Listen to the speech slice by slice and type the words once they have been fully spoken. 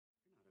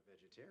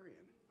vegetarian,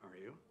 are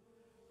you?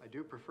 I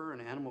do prefer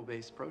an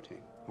animal-based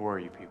protein. Who are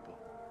you people?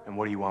 And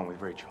what do you want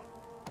with Rachel?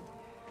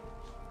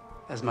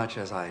 As much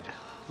as I'd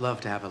love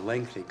to have a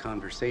lengthy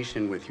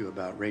conversation with you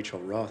about Rachel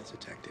Roth,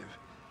 Detective,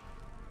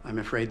 I'm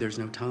afraid there's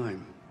no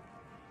time.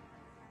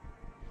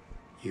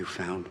 You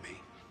found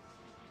me.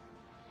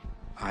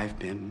 I've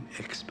been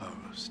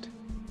exposed.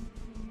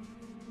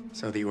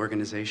 So the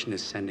organization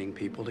is sending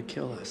people to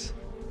kill us.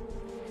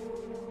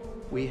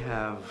 We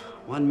have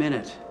 1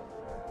 minute.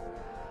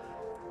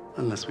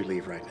 Unless we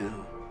leave right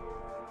now.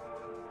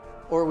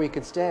 Or we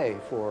could stay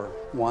for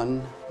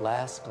one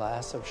last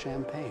glass of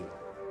champagne.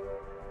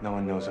 No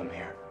one knows I'm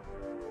here.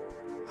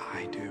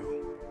 I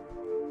do.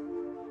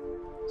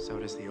 So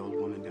does the old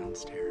woman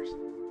downstairs.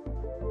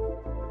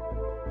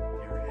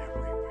 They're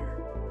everywhere.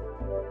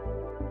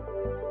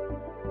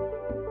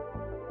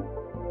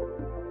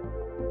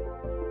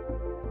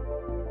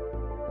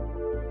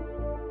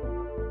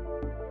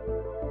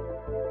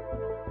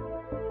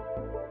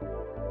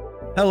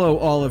 Hello,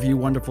 all of you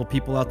wonderful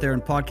people out there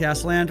in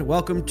podcast land.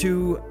 Welcome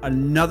to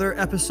another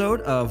episode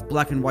of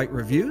Black and White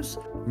Reviews.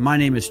 My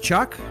name is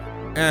Chuck.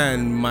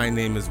 And my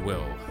name is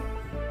Will.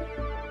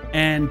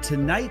 And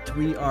tonight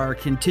we are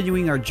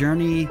continuing our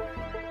journey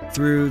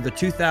through the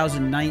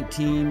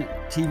 2019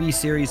 TV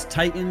series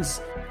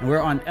Titans. And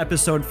we're on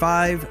episode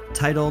 5,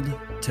 titled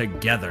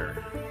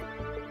Together.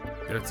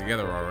 They're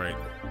together, all right.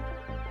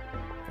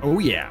 Oh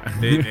yeah.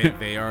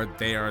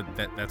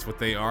 That's what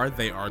they are.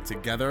 They are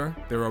together.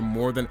 There are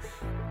more than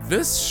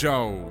this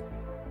show.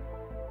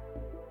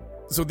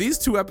 So these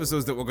 2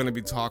 episodes that we're going to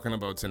be talking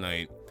about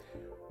tonight,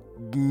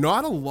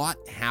 not a lot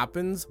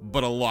happens,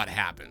 but a lot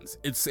happens.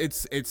 It's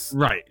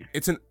right.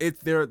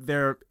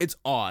 It's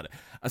odd,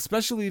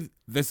 especially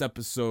this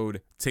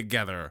episode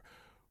Together.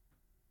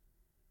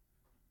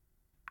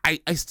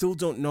 I still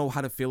don't know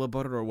how to feel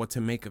about it or what to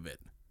make of it.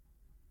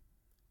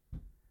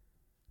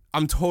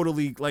 I'm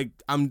totally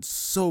I'm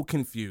so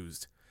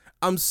confused.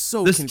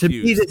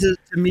 Confused. To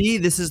me,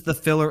 this is the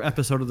filler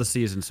episode of the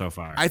season so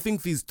far. I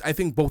think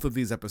both of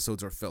these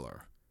episodes are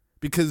filler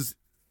because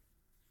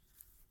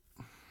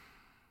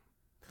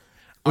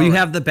you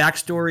have the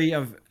backstory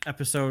of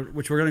episode,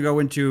 which we're going to go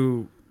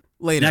into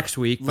next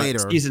week.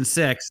 Season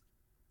 6,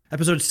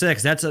 episode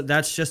 6.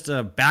 That's just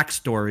a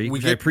backstory,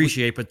 which I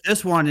appreciate. But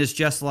this one is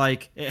just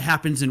like it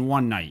happens in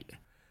one night.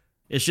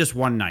 It's just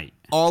one night,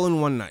 all in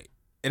one night.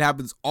 It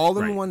happens all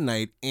in one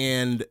night,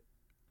 and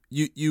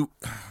you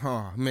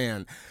oh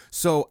man.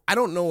 So I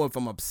don't know if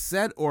I'm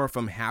upset or if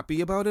I'm happy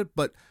about it,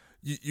 but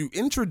you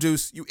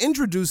introduce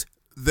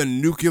the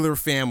nuclear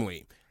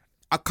family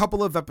a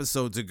couple of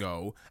episodes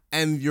ago,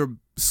 and you're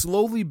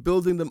slowly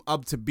building them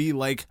up to be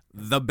like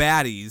the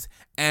baddies.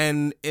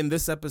 And in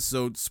this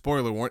episode,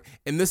 spoiler warning,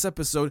 in this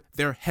episode,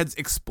 their heads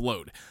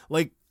explode.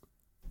 But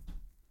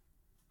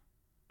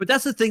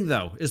that's the thing,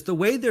 though, is the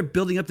way they're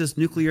building up this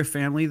nuclear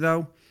family,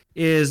 though,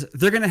 is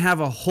they're going to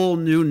have a whole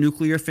new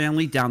nuclear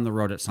family down the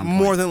road at some point.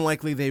 More than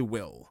likely they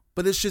will.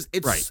 But it's just,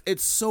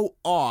 it's so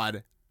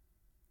odd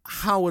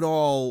how it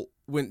all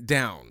went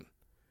down.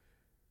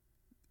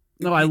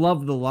 No, I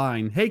love the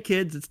line, "Hey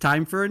kids, it's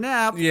time for a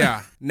nap."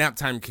 Yeah, nap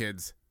time,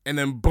 kids. And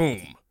then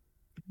boom,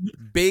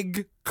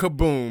 big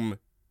kaboom,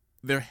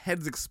 their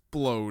heads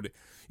explode.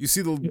 You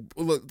see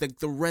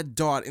the red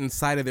dot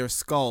inside of their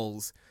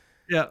skulls,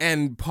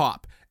 and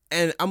pop.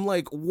 And I'm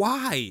like,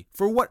 why?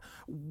 For what?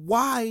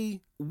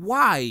 Why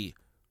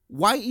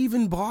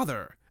even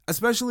bother?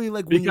 Especially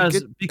when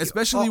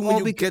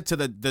you get to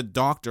the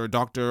doctor,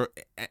 Dr.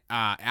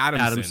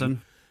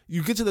 Adamson.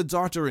 You get to the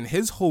doctor and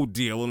his whole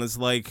deal, and it's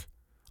like,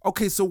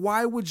 okay, so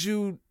why?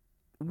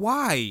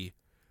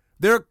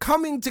 They're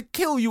coming to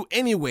kill you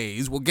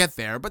anyways. We'll get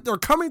there, but they're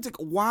coming to,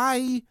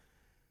 why?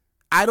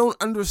 I don't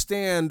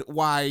understand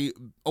why,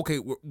 okay,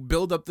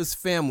 build up this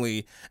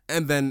family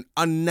and then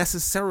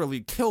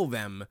unnecessarily kill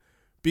them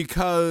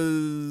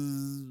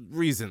because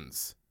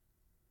reasons.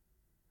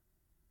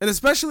 And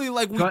especially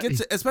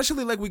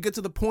we get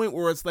to the point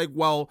where it's like,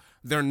 well,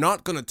 they're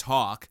not going to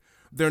talk.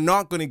 They're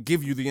not going to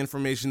give you the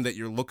information that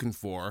you're looking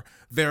for.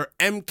 They're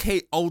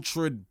MK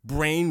Ultra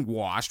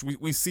brainwashed.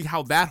 We see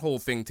how that whole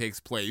thing takes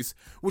place,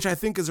 which I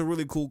think is a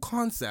really cool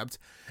concept.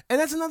 And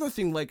that's another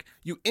thing,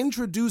 you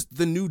introduced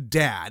the new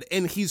dad,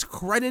 and he's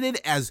credited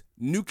as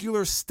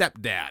Nuclear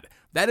Stepdad.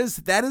 That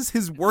is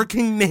his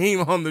working name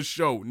on the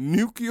show,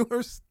 Nuclear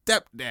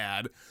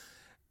Stepdad.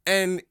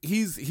 And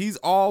he's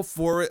all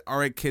for it. All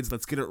right, kids,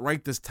 let's get it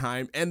right this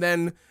time. And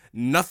then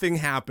nothing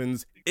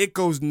happens. It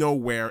goes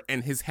nowhere,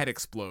 and his head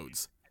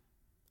explodes.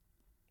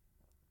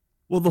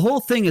 Well, the whole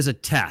thing is a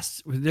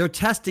test. They're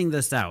testing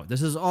this out.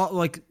 This is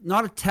all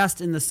not a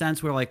test in the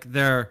sense where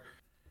they're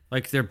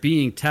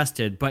being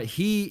tested, but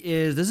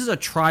this is a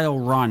trial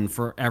run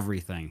for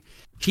everything.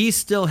 He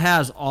still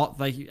has all,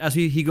 as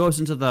he goes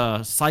into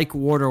the psych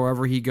ward or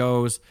wherever he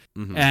goes,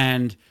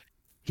 and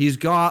he's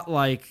got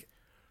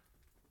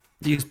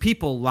these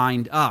people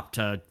lined up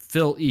to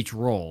fill each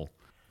role.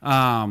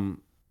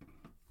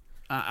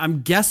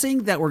 I'm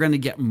guessing that we're going to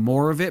get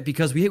more of it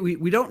because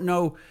we don't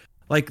know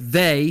like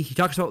he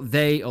talks about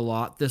they a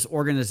lot. This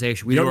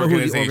organization, we don't know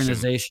who the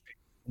organization.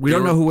 We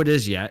don't know who it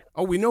is yet.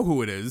 Oh, we know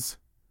who it is.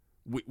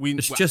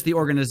 It's just the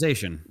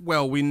organization.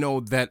 Well, we know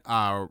that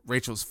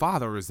Rachel's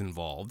father is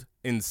involved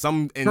in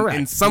some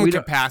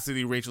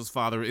capacity. Rachel's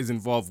father is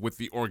involved with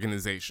the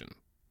organization.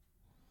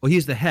 Well,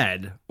 he's the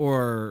head,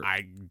 or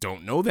I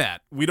don't know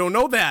that. We don't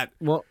know that.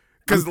 Well,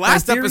 because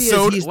last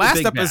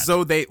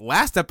episode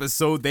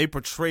they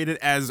portrayed it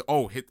as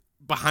hit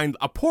behind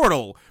a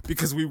portal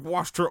because we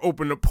watched her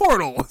open a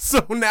portal.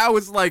 So now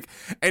it's like,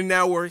 and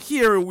now we're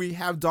here and we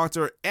have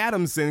Dr.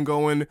 Adamson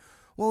going,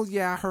 well,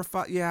 yeah,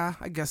 yeah,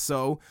 I guess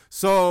so.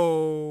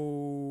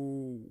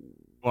 So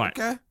what?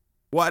 Okay.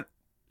 What?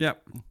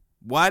 Yep.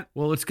 What?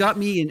 Well, it's got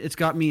me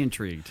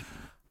intrigued.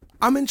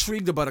 I'm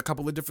intrigued about a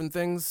couple of different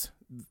things.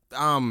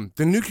 The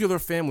nuclear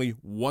family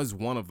was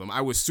one of them. I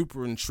was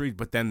super intrigued,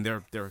 but then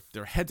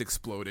their heads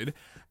exploded,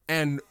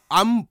 and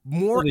I'm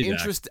more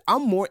interested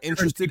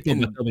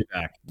in. They'll be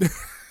back.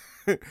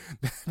 That'd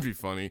be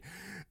funny.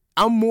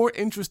 I'm more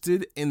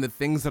interested in the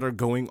things that are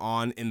going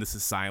on in this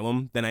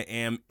asylum than I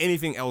am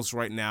anything else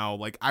right now.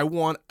 Like, I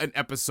want an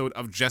episode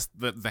of just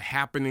the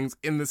happenings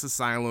in this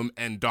asylum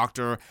and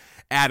Dr.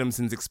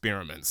 Adamson's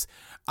experiments.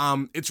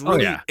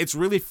 It's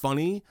really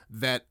funny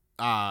that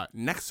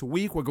next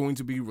week we're going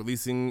to be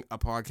releasing a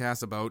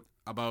podcast about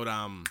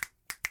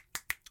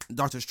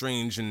Doctor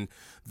Strange and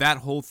that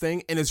whole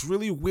thing, and it's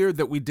really weird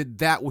that we did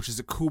that, which is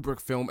a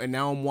Kubrick film, and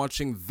now I'm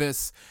watching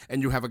this,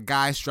 and you have a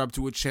guy strapped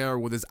to a chair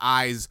with his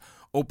eyes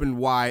open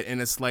wide,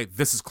 and it's like,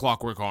 this is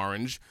Clockwork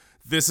Orange.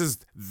 This is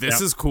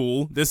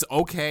cool.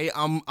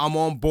 I'm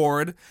on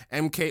board.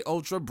 MK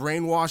Ultra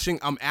brainwashing.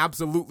 I'm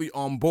absolutely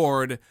on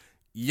board.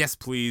 Yes,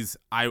 please.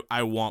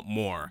 I want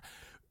more.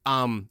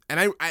 And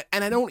I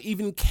don't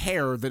even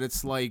care that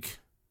it's like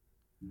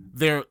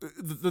the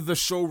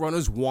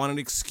showrunners want an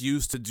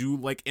excuse to do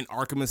like an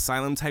Arkham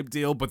Asylum type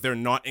deal, but they're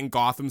not in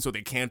Gotham, so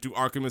they can't do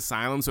Arkham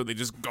Asylum, so they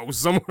just go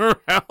somewhere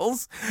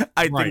else.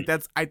 I think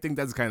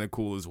that's kind of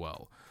cool as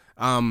well.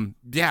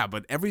 Yeah,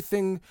 but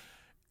everything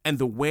and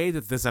the way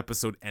that this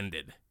episode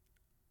ended,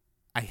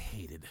 I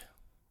hated.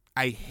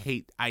 I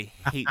hate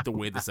the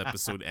way this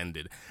episode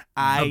ended.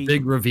 The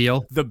big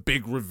reveal.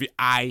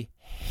 I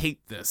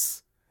hate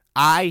this.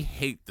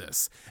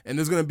 And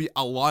there's going to be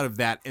a lot of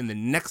that in the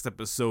next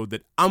episode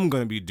that I'm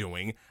going to be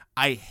doing.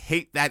 I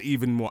hate that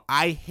even more.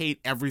 I hate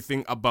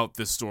everything about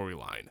this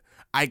storyline.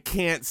 I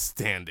can't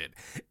stand it.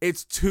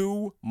 It's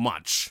too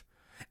much.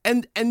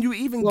 And you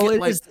even get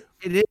like...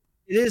 It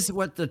is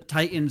what the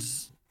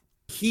Titans...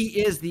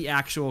 He is the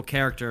actual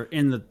character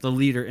in the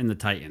leader in the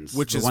Titans.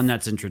 Which is the one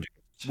that's introduced.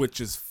 Which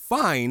is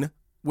fine.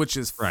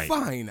 Right.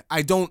 Fine.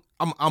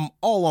 I'm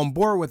all on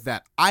board with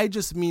that. I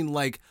just mean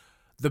like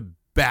the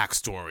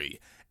backstory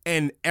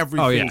and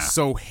everything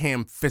so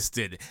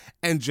ham-fisted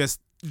and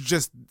just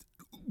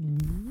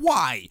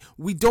why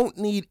we don't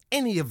need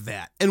any of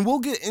that. And we'll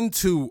get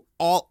into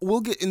all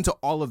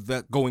of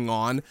that going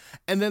on.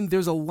 And then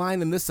there's a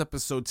line in this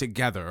episode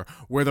together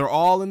where they're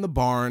all in the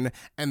barn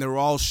and they're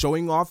all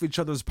showing off each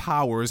other's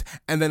powers,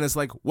 and then it's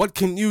like, what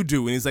can you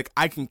do? And he's like,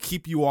 I can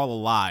keep you all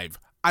alive.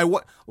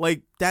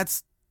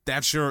 That's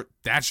your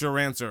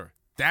answer.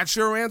 That's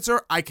your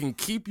answer? I can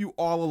keep you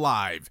all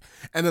alive.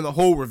 And then the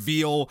whole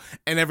reveal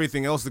and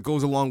everything else that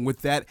goes along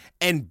with that.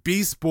 And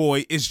Beast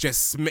Boy is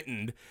just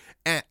smitten.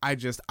 And I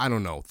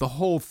don't know. The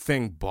whole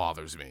thing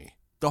bothers me.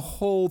 That's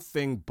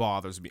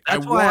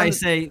why I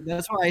say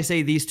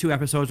these two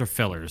episodes are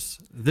fillers.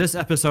 This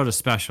episode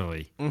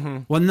especially. Mm-hmm.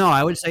 Well, no,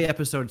 I would say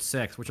episode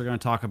 6, which we're going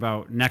to talk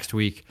about next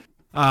week.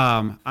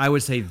 I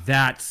would say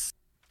that's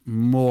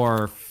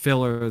more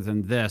filler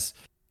than this.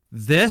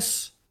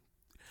 The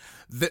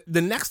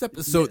next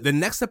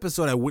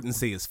episode I wouldn't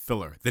say is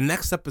filler. The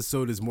next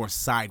episode is more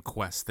side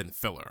quest than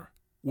filler,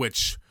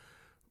 which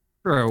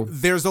true.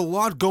 There's a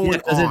lot going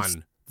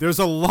on. There's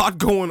a lot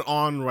going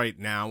on right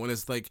now, and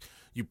it's like,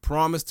 you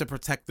promised to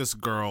protect this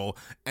girl,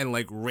 and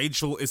like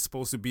Rachel is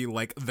supposed to be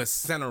like the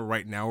center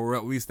right now, or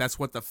at least that's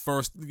what the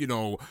first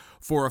 4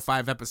 or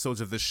 5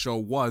 episodes of this show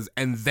was,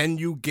 and then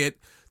you get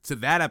to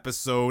that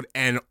episode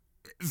and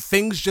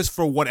things just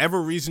for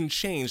whatever reason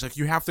change. Like,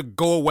 you have to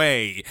go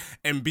away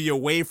and be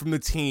away from the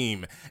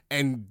team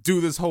and do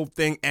this whole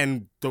thing,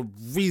 and the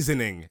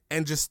reasoning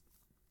and just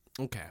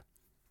okay.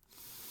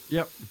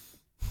 Yep.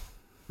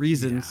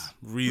 Reasons.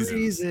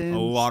 A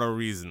lot of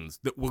reasons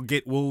that we'll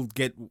get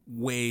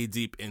way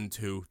deep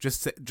into.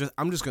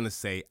 I'm just gonna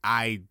say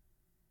I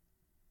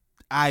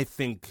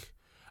think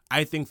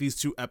these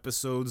 2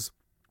 episodes,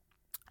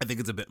 I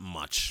think it's a bit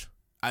much.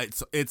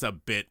 It's a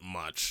bit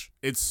much.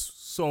 It's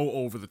so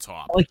over the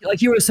top.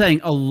 Like you were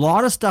saying, a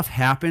lot of stuff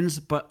happens,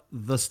 but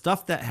the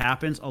stuff that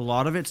happens, a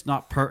lot of it's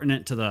not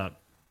pertinent to the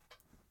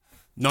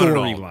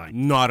storyline.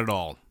 Not at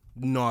all.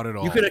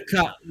 You could have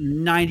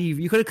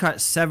cut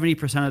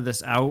 70% of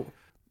this out.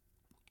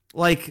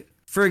 Like,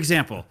 for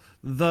example,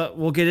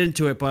 we'll get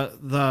into it,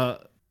 but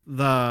the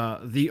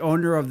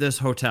owner of this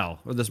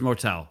hotel or this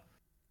motel,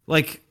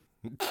 like,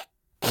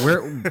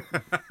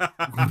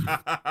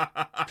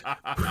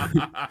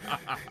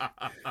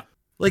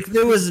 Like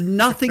there was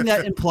nothing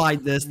that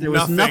implied this. There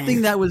was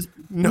nothing that was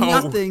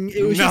nothing.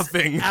 It was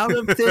nothing. Just out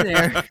of thin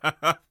air.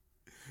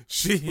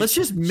 Let's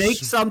just make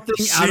something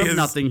out of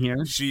nothing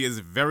here. She is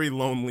very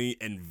lonely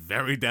and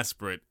very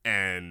desperate,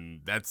 and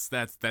that's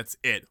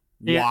it.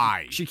 Yeah,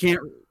 Why? She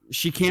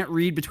can't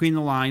read between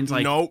the lines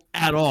like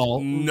at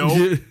all.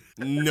 No,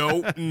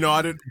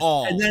 not at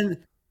all. And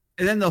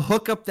then the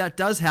hookup that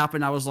does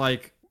happen, I was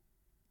like,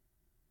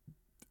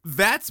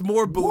 that's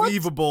more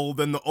believable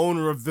than the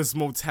owner of this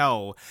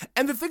motel.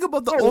 And the thing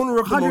about the owner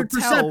of the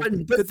motel,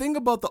 the thing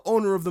about the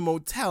owner of the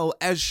motel,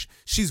 as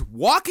she's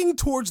walking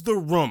towards the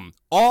room,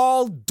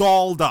 all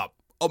dolled up,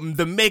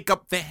 the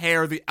makeup, the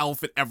hair, the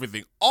outfit,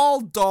 everything,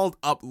 all dolled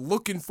up,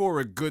 looking for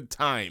a good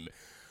time,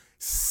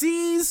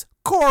 sees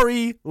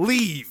Corey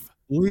leave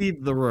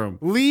the room.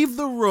 Leave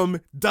the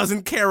room,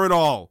 doesn't care at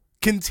all.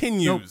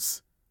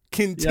 Continues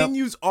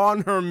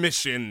on her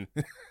mission.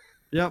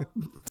 Yep.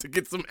 To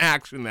get some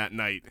action that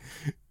night.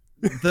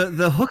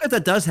 The hookup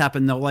that does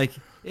happen though, like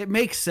it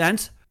makes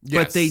sense,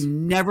 but they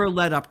never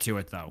led up to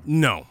it though.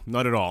 No,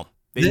 not at all.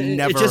 They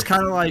never. It's just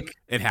kind of like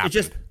it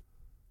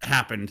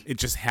happened. It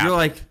just happened. You're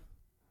like,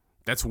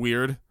 that's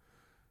weird.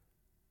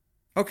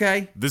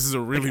 Okay. This is a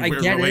really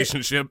weird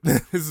relationship.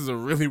 This is a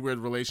really weird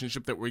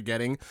relationship that we're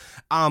getting.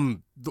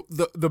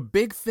 The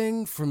big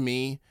thing for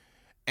me,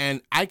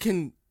 and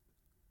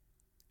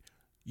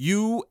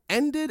you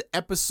ended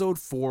episode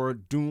 4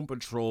 Doom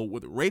Patrol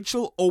with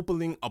Rachel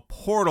opening a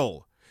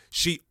portal.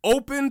 She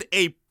opened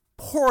a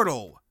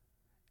portal.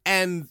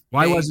 And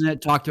why wasn't it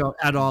talked about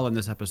at all in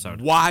this episode?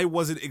 Why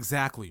wasn't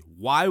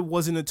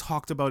it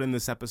talked about in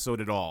this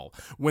episode at all?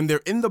 When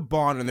they're in the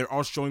barn and they're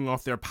all showing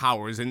off their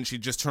powers and she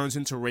just turns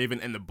into Raven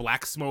and the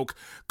black smoke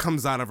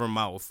comes out of her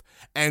mouth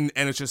and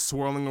it's just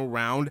swirling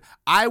around,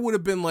 I would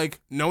have been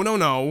like,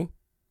 no.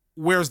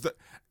 Where's the...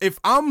 If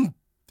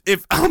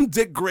I'm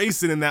Dick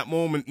Grayson in that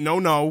moment,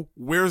 no,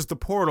 where's the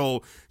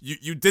portal?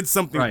 You did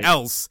something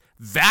else.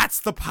 That's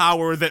the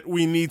power that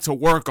we need to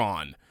work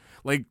on.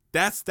 Like,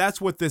 that's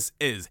what this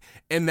is.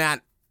 And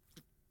that,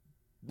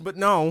 but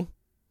no.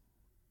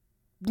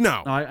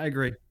 I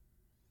agree.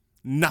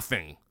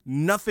 Nothing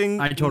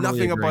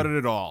agree. about it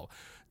at all.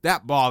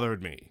 That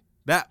bothered me.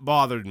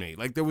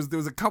 Like there was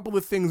a couple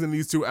of things in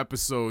these 2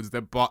 episodes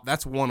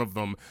that's one of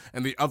them,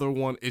 and the other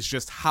one is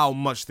just how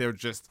much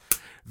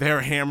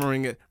they're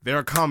hammering it.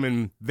 They're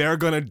coming. They're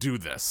gonna do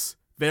this.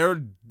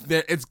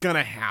 It's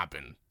gonna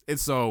happen.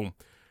 It's so.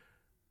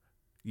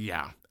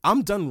 Yeah,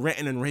 I'm done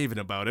ranting and raving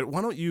about it.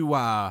 Why don't you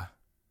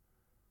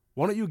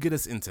get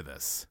us into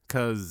this?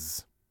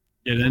 Cause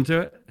get into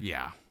it.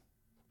 Yeah.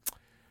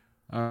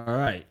 All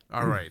right.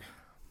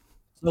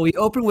 So we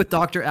open with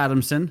Dr.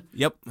 Adamson.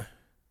 Yep.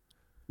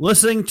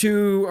 Listening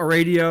to a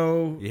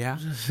radio. Yeah.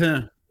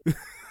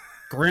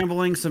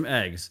 Scrambling some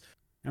eggs.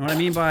 And what I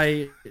mean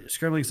by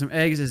scrambling some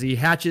eggs is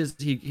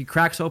he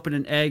cracks open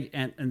an egg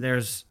and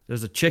there's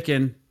a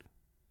chicken.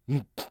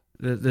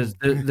 There's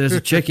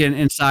a chicken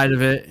inside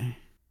of it.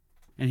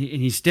 And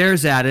he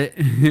stares at it.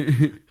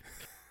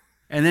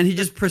 And then he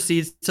just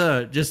proceeds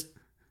to just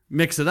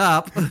mix it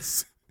up.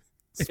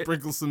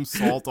 Sprinkle some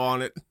salt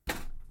on it.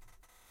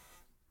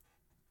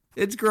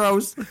 It's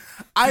gross.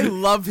 I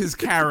love his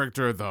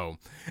character, though.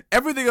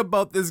 Everything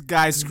about this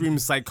guy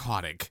screams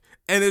psychotic.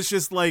 And it's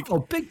just like,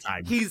 big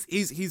time.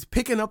 He's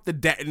picking up the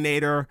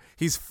detonator.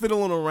 He's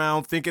fiddling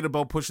around, thinking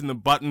about pushing the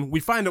button. We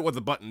find out what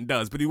the button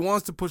does, but he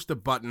wants to push the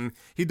button.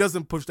 He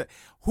doesn't push that.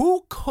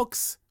 Who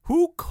cooks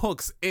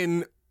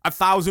in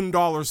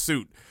 $1,000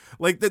 suit?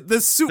 Like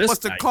this suit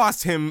must have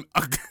cost him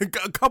a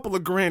couple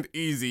of grand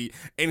easy,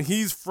 and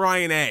he's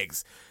frying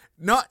eggs.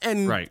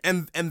 And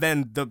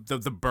then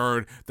the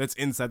bird that's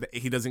inside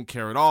he doesn't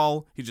care at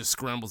all. He just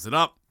scrambles it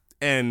up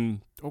and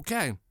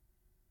okay.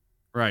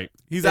 Right.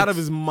 He's out of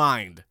his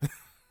mind.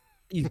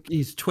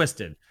 he's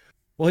twisted.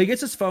 Well, he gets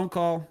his phone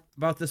call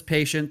about this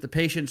patient. The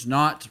patient's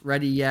not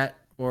ready yet,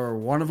 or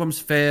one of them's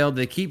failed.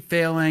 They keep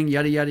failing,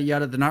 yada yada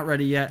yada. They're not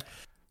ready yet.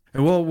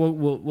 And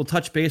we'll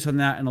touch base on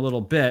that in a little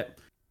bit.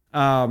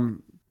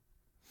 And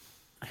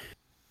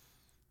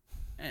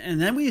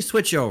then we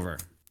switch over.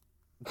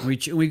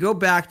 We go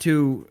back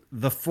to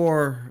the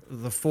four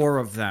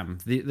of them,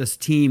 this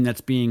team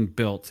that's being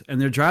built, and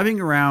they're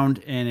driving around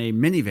in a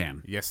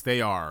minivan. Yes,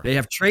 they are. They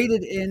have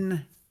traded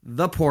in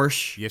the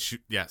Porsche.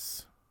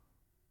 Yes.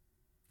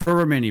 For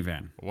a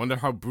minivan. I wonder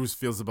how Bruce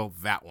feels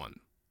about that one.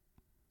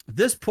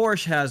 This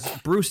Porsche has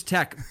Bruce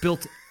Tech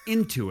built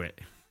into it.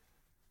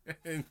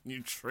 And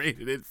you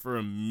traded it for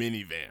a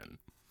minivan.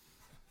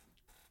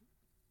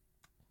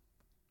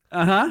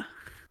 Uh-huh.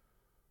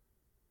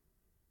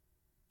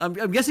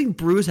 I'm guessing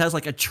Bruce has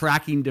like a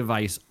tracking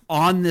device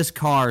on this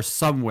car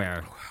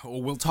somewhere.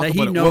 We'll talk that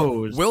about he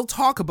knows. We'll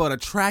talk about a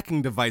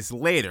tracking device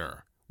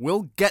later.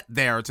 We'll get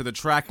there to the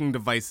tracking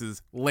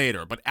devices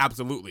later, but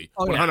absolutely,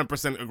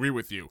 100% agree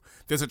with you.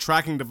 There's a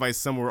tracking device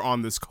somewhere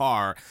on this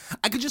car.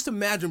 I could just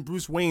imagine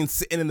Bruce Wayne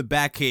sitting in the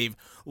Batcave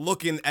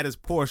looking at his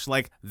Porsche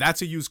like,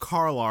 that's a used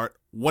car lot.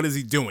 What is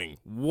he doing?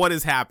 What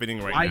is happening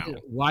right now?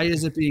 Why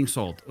is it being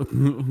sold?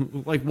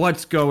 Like,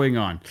 what's going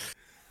on?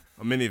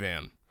 A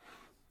minivan.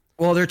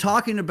 Well, they're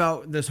talking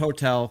about this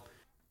hotel.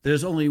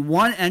 There's only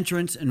one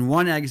entrance and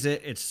one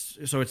exit.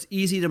 It's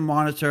easy to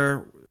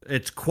monitor.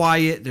 It's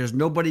quiet. There's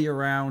nobody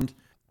around.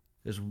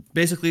 There's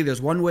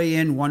one way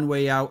in, one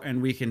way out,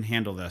 and we can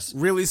handle this.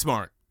 Really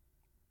smart.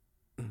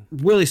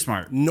 Really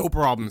smart. No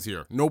problems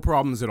here. No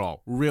problems at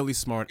all. Really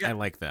smart. Yeah. I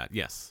like that.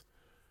 Yes.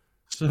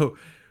 So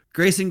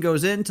Grayson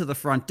goes into the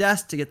front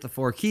desk to get the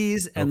 4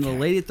 keys, and the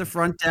lady at the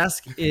front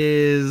desk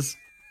is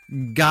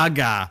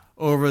gaga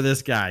over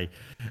this guy.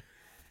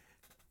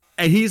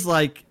 And he's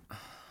like,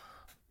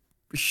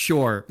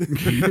 sure.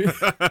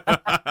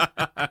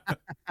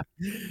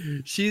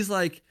 She's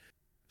like,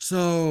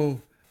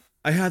 so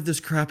I had this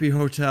crappy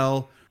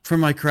hotel for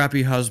my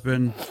crappy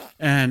husband,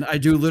 and I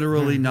do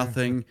literally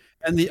nothing.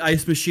 And the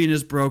ice machine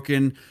is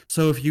broken.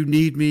 So if you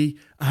need me,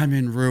 I'm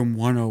in room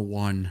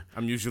 101.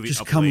 I'm usually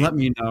just up come late. Let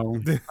me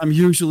know. I'm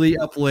usually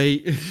up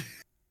late.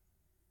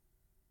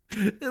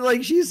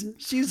 Like she's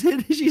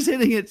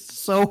hitting it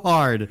so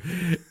hard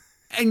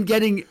and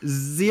getting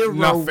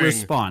zero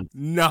response.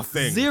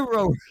 Nothing.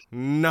 Zero.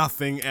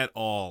 Nothing at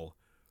all.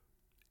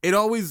 It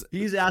always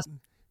He's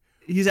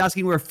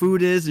asking where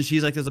food is, and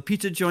she's like, there's a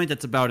pizza joint,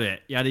 that's about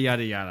it. Yada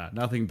yada yada.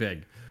 Nothing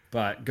big.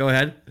 But go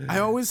ahead. I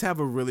always have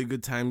a really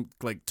good time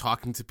like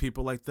talking to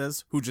people like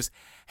this who just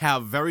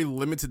have very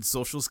limited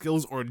social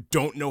skills or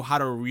don't know how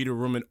to read a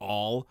room at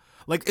all.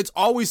 Like, it's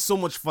always so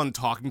much fun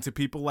talking to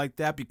people like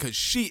that because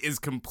she is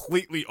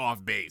completely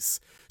off base.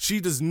 She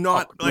does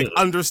not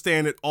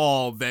understand at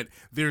all that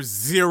there's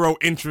zero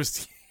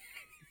interest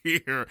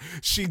here.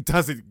 She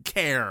doesn't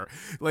care.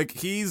 Like,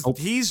 he's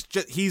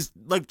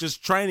like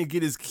just trying to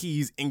get his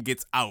keys and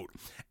gets out.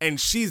 And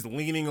she's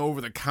leaning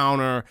over the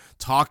counter,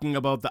 talking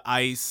about the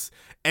ice,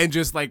 and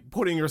just like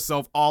putting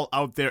herself all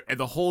out there. And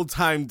the whole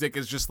time, Dick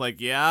is just like,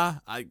 "Yeah,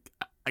 I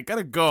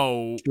gotta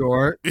go."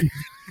 Sure.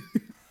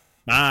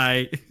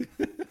 Bye.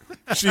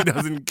 She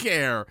doesn't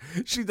care.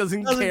 She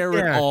doesn't care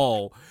at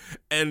all.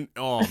 And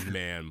oh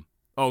man,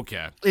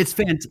 okay, it's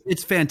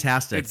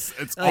fantastic.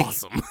 It's like,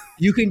 awesome.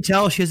 You can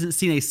tell she hasn't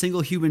seen a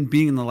single human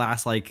being in the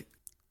last like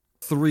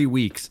 3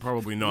 weeks.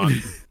 Probably not.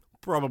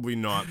 Probably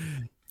not.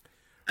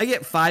 I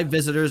get 5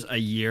 visitors a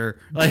year.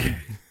 Like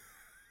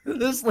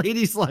this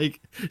lady's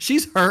like,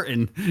 she's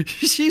hurting.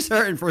 She's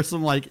hurting for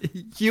some like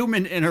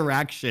human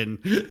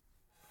interaction.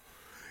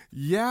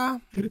 Yeah.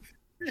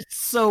 It's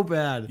so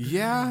bad.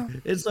 Yeah.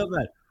 It's so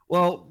bad.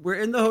 Well, we're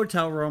in the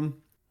hotel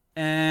room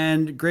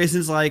and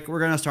Grayson's like, we're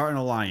going to start an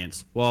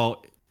alliance.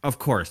 Well, of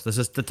course, this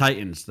is the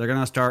Titans. They're going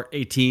to start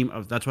a team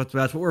of that's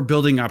what we're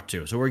building up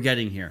to. So we're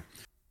getting here.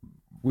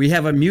 We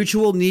have a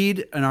mutual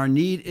need, and our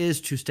need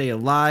is to stay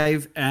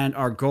alive, and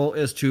our goal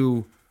is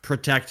to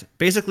protect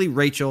basically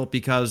Rachel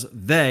because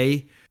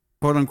they,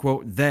 quote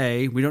unquote,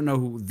 we don't know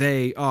who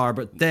they are,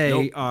 but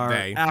they are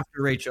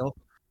after Rachel.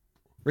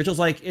 Rachel's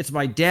like, it's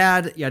my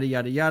dad, yada,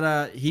 yada,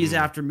 yada. He's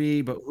after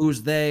me, but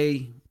who's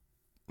they?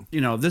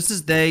 You know, this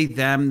is they,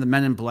 them, the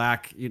men in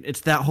black. It's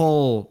that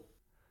whole,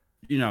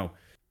 you know,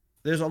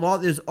 there's all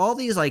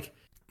these like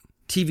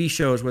TV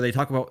shows where they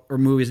talk about, or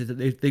movies,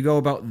 they go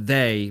about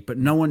they, but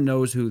no one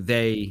knows who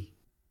they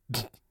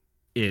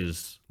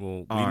is.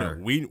 Well,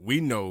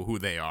 we know who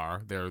they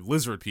are. They're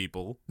lizard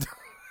people.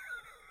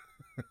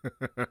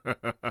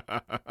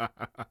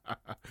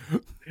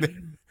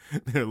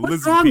 They're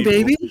What's lizard wrong, people.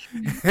 baby?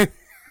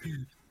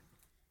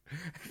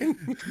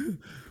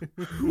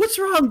 What's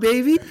wrong,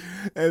 baby?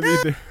 I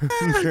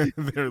mean,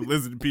 they're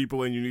lizard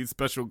people, and you need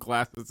special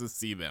glasses to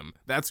see them.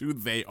 That's who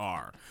they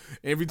are.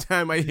 Every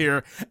time I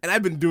hear, and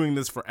I've been doing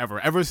this forever,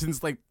 ever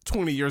since like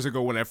 20 years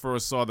ago when I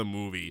first saw the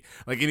movie.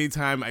 Like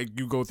anytime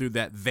you go through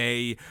that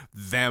they,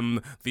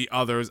 them, the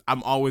others,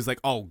 I'm always like,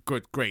 oh,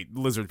 good, great,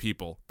 lizard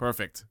people,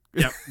 perfect.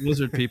 Yep,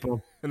 lizard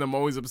people. And I'm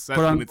always upset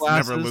when it's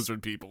never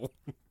lizard people.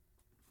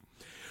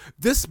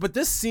 This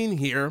scene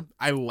here,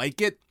 I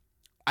like it.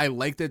 I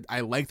like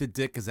that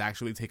Dick is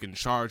actually taking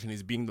charge and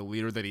he's being the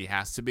leader that he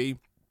has to be.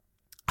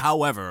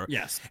 However,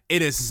 yes,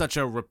 it is such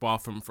a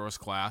ripoff from First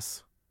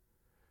Class.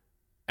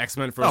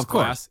 X-Men First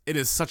Class. It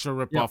is such a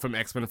ripoff from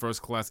X-Men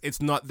First Class.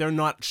 They're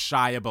not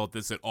shy about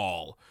this at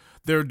all.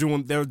 They're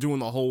doing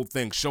the whole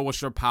thing. Show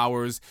us your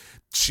powers.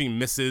 She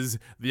misses.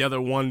 The other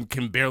one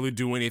can barely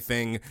do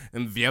anything,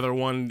 and the other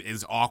one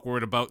is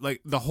awkward about like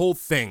the whole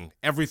thing.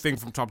 Everything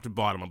from top to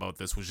bottom about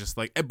this was just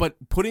like. But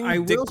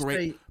putting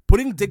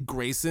Dick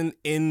Grayson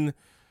in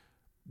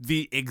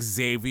the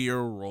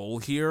Xavier role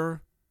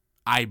here,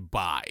 I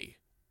buy.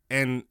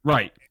 And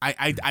right,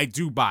 I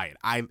do buy it.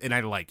 I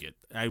like it.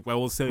 I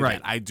will say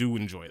that I do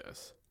enjoy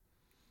this.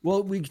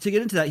 Well, to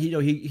get into that,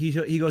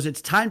 he goes,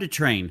 it's time to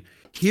train.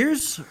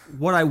 Here's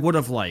what I would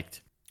have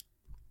liked.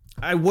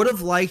 I would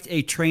have liked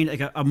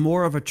a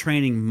more of a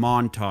training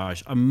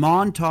montage. A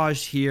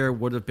montage here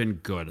would have been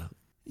good.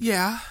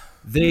 Yeah.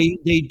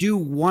 They do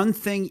one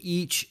thing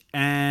each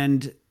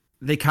and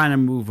they kind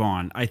of move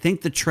on. I think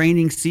the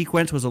training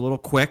sequence was a little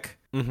quick.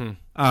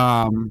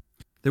 Mm-hmm.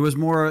 There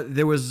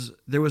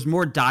was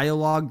more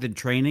dialogue than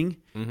training.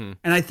 Mm-hmm.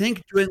 And I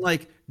think doing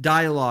like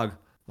dialogue,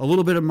 a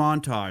little bit of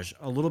montage,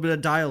 a little bit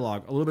of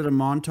dialogue, a little bit of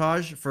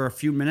montage for a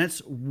few minutes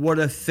would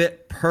have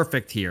fit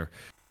perfect here.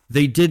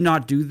 They did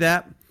not do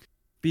that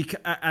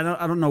because I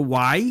don't know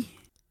why.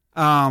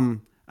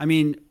 I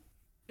mean,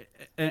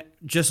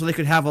 just so they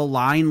could have a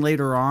line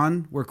later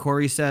on where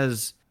Corey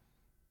says,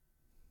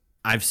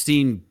 "I've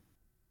seen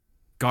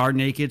Gar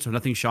naked, so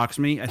nothing shocks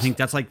me." I think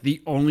that's like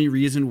the only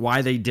reason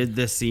why they did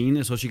this scene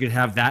is so she could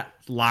have that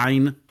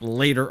line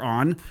later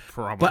on.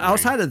 Probably. But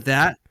outside of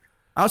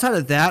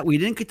that, we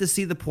didn't get to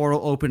see the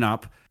portal open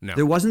up. No.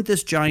 There wasn't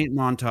this giant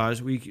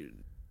montage.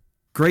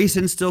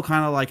 Grayson's still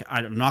kind of like,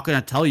 I'm not going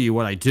to tell you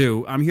what I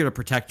do. I'm here to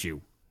protect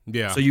you.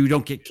 Yeah. So you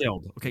don't get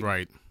killed. Okay.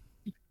 Right.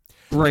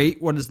 Great.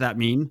 What does that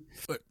mean?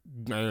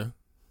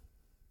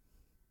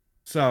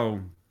 So,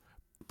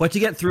 but to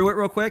get through it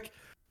real quick,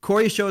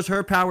 Corey shows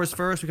her powers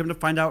first. We come to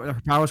find out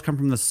her powers come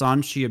from the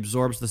sun. She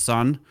absorbs the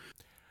sun.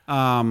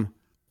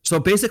 So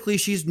basically,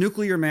 she's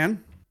Nuclear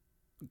Man.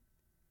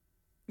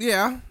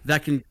 Yeah.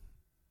 That can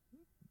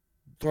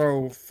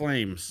throw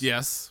flames.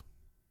 Yes.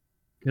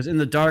 Because in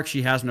the dark,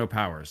 she has no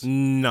powers.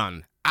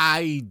 None.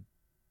 Thank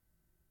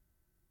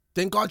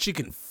God she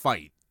can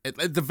fight.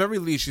 At the very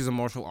least, she's a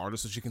martial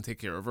artist, so she can take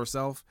care of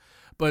herself.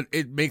 But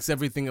it makes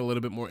everything a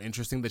little bit more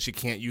interesting that she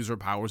can't use her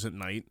powers at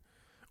night,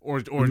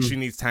 or she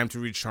needs time to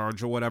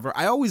recharge or whatever.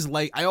 I always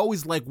like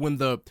when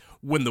the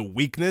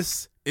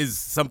weakness is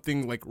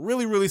something like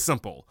really, really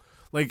simple,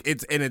 like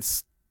it's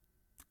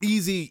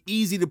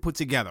easy to put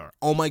together.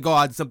 Oh my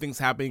God, something's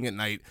happening at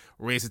night.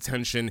 Raise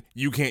attention.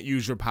 You can't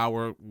use your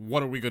power.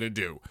 What are we gonna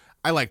do?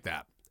 I like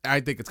that. I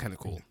think it's kind of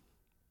cool.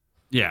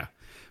 Yeah.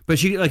 But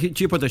she, like, to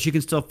your point, though, she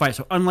can still fight.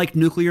 So unlike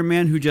Nuclear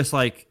Man, who just,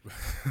 like,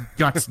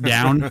 guts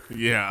down.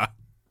 Yeah.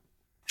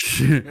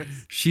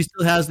 She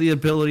still has the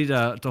ability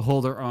to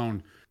hold her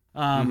own.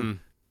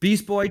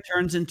 Beast Boy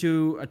turns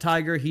into a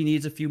tiger. He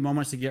needs a few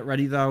moments to get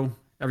ready, though.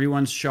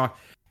 Everyone's shocked.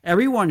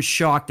 Everyone's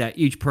shocked at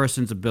each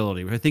person's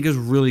ability, which I think is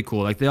really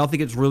cool. Like, they all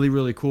think it's really,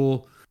 really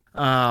cool.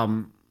 I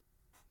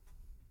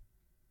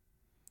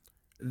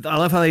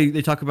love how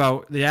they talk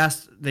about, they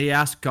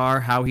asked Gar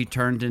how he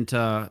turned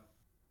into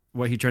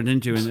what he turned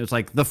into, and it's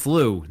like the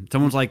flu.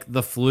 Someone's like,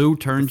 the flu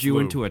turned you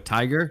into a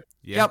tiger.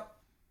 Yep.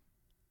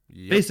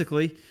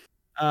 Basically.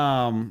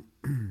 I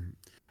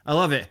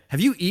love it.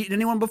 Have you eaten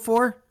anyone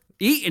before?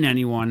 Eaten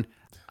anyone?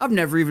 I've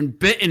never even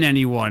bitten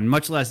anyone,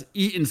 much less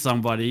eaten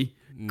somebody.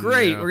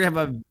 Great. We're gonna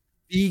have a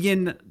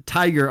vegan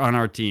tiger on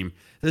our team.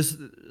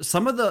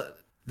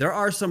 There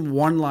are some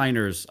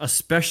one-liners,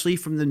 especially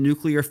from the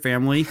Nuclear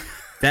family,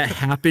 that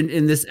happened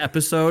in this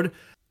episode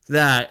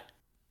that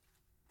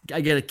I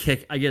get a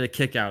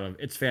kick out of.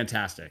 It's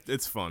fantastic.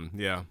 It's fun,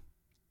 yeah.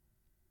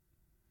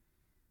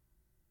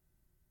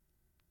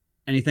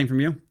 Anything from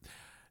you?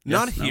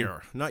 Not Yes,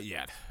 here. No? Not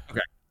yet.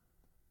 Okay.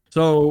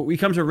 So we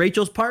come to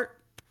Rachel's part.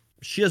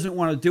 She doesn't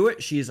want to do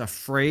it. She's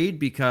afraid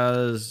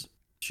because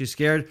she's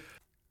scared.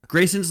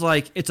 Grayson's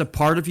like, it's a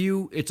part of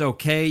you. It's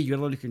okay. You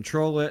gotta learn to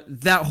control it.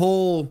 That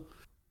whole,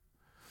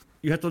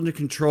 you have to learn to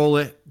control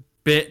it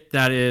bit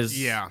that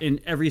is in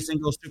every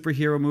single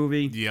superhero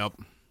movie. Yep.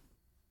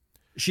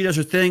 She does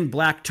her thing.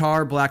 Black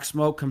tar, black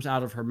smoke comes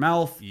out of her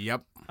mouth.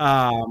 Yep.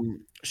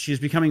 She's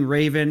becoming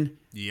Raven.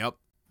 Yep.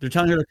 They're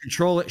telling her to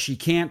control it. She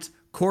can't.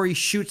 Corey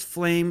shoots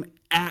flame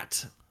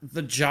at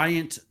the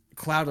giant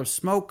cloud of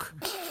smoke,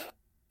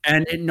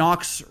 and it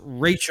knocks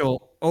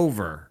Rachel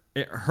over.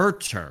 It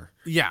hurts her.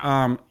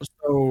 Yeah.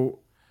 So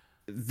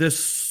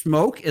this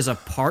smoke is a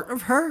part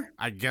of her?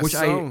 I guess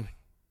so.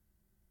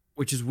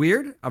 Which is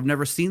weird. I've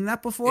never seen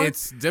that before.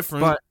 It's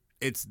different. But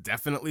it's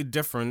definitely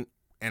different,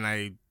 and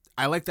I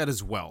like that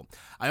as well.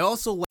 I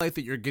also like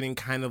that you're getting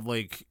kind of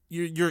like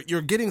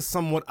you're getting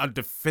somewhat a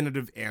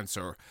definitive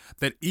answer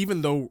that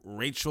even though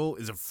Rachel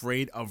is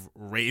afraid of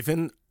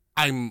Raven,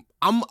 I'm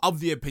of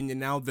the opinion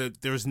now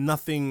that there's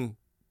nothing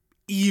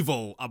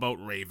evil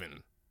about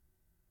Raven.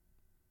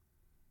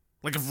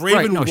 Like if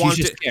Raven wanted, she's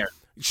just scared.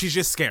 She's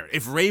just scared.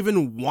 If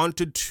Raven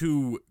wanted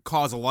to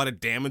cause a lot of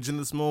damage in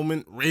this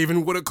moment,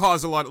 Raven would have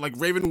caused a lot. Like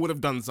Raven would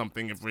have done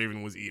something if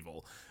Raven was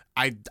evil.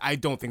 I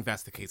don't think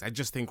that's the case. I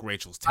just think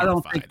Rachel's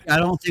terrified. I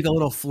don't think a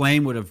little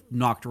flame would have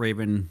knocked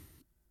Raven.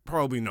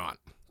 Probably not.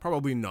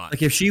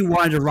 Like if she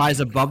wanted to rise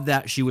above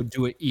that, she would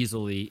do it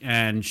easily,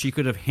 and she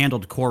could have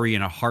handled Corey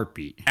in a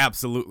heartbeat.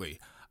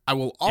 Absolutely. I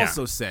will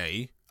also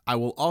say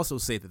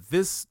that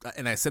this,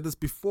 and I said this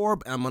before,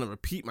 but I'm going to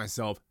repeat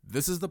myself.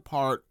 This is the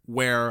part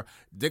where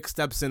Dick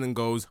steps in and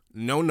goes,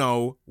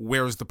 no,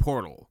 where's the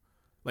portal?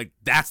 Like,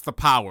 that's the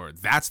power.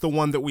 That's the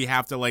one that we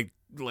have to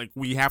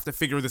we have to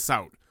figure this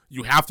out.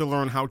 You have to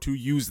learn how to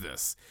use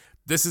this.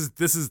 This is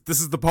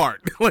the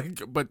part.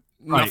 But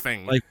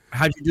nothing. Like,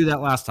 how'd you do that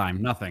last time?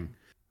 Nothing.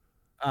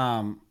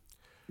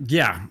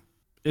 Yeah,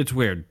 it's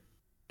weird.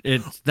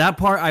 It's that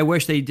part. I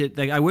wish they did.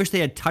 I wish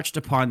they had touched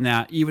upon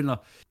that.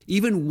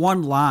 Even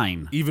one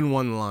line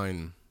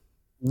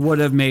would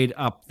have made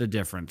up the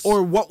difference.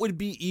 Or what would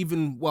be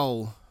even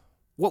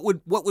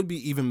what would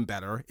be even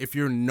better if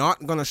you're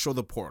not gonna show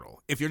the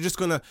portal? If you're just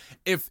gonna,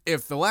 if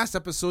the last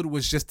episode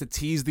was just to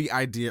tease the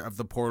idea of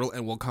the portal,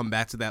 and we'll come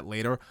back to that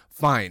later,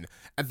 fine.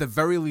 At the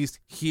very least,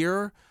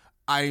 here,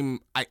 I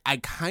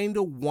kind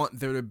of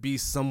want there to be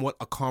somewhat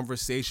a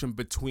conversation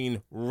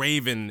between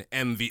Raven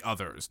and the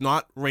others,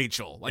 not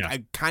Rachel. Like, yeah.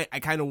 I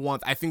kind of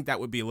want, I think that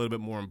would be a little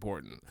bit more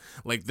important.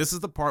 Like, this is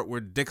the part where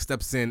Dick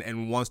steps in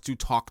and wants to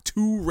talk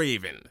to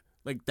Raven.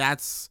 Like,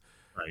 that's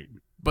right.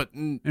 But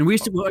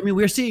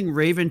we're seeing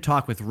Raven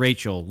talk with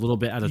Rachel a little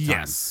bit at a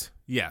time.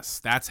 Yes,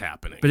 that's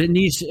happening. But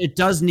it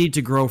does need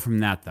to grow from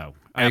that, though.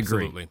 I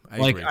Absolutely.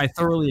 agree. I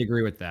thoroughly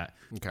agree with that.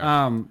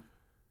 Okay.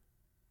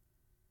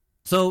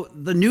 So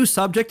the new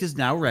subject is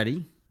now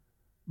ready.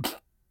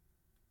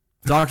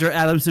 Dr.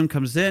 Adamson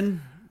comes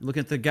in, look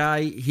at the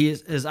guy.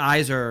 His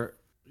eyes are,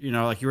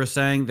 like you were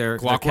saying, they're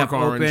kept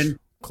open.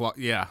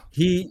 Yeah.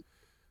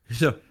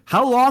 So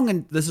how long,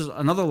 and this is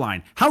another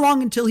line, how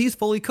long until he's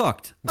fully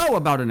cooked? Oh,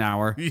 about an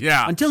hour.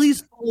 Yeah. Until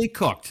he's fully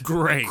cooked.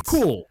 Great.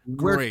 Cool.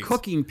 Great. We're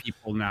cooking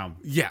people now.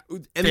 Yeah.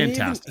 And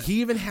fantastic.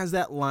 He even has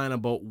that line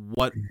about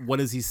what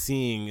is he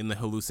seeing in the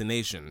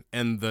hallucination.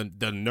 And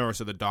the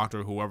nurse or the doctor,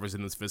 or whoever's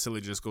in this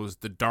facility, just goes,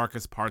 the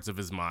darkest parts of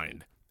his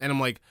mind. And I'm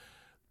like,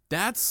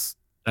 That's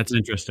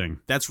interesting.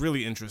 That's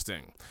really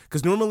interesting.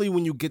 Because normally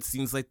when you get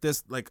scenes like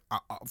this, like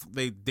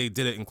they did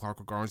it in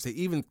Clockwork Orange. They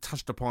even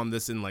touched upon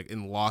this in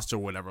Lost or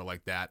whatever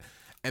like that.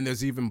 And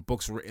there's even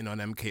books written on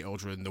MK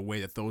Ultra and the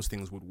way that those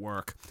things would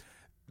work.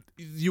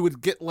 You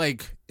would get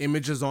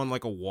images on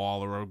a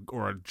wall or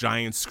a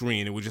giant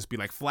screen. It would just be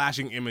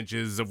flashing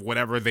images of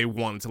whatever they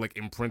want to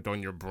imprint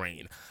on your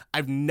brain.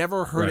 I've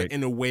never heard it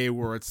in a way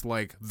where it's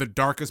the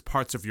darkest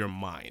parts of your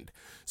mind.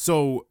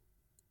 So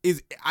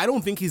I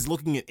don't think he's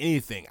looking at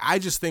anything. I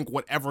just think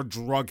whatever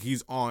drug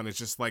he's on is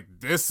just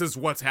this is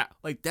what's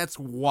happening. That's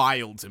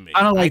wild to me.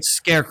 I don't like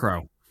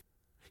Scarecrow.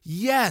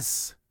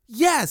 Yes.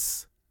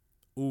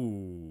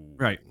 Ooh.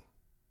 Right.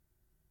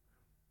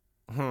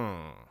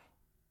 Oh,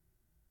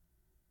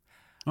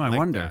 I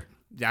wonder. That.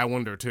 Yeah, I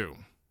wonder too.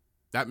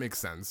 That makes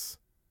sense.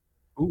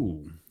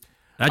 Ooh.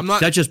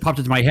 That just popped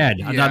into my head.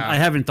 Yeah. I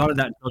haven't thought of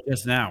that until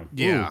just now.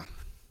 Yeah. Ooh.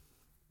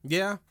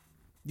 Yeah.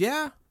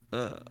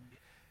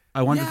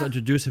 I wanted to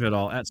introduce him at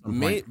all at some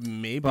point.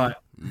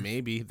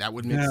 Maybe that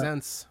would make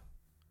sense.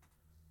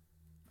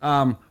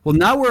 Well,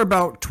 now we're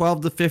about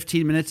 12 to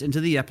 15 minutes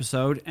into the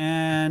episode,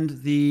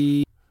 and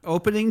the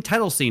opening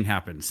title scene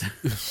happens.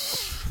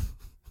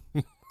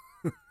 It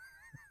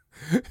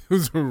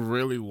was a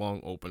really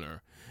long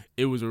opener.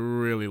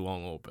 Really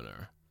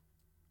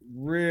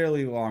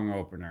long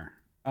opener.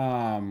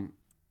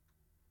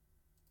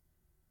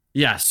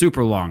 Yeah,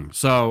 super long.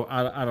 So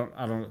I don't.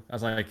 I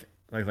was like.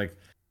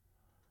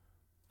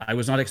 I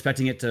was not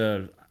expecting it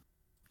to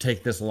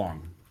take this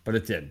long, but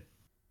it did.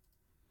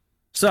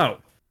 So,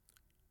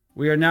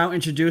 we are now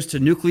introduced to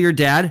Nuclear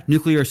Stepdad.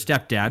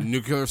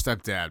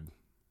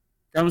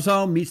 Comes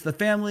home, meets the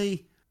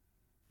family.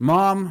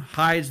 Mom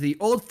hides the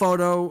old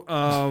photo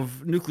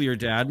of Nuclear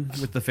Dad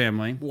with the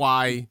family.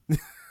 Why?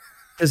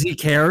 Because he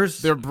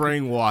cares. They're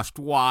brainwashed.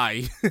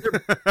 Why?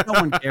 No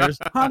one cares.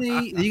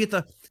 Honey, you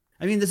get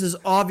this is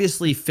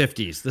obviously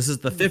 50s. This is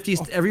the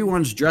 50s.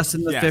 Everyone's dressed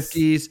in the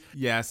 50s.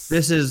 Yes.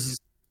 This is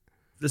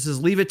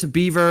Leave It to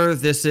Beaver.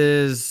 This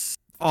is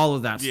all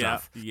of that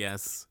stuff.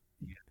 Yes.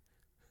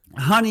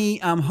 Honey,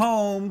 I'm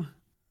home.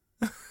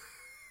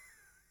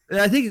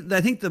 I think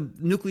the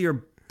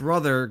nuclear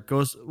brother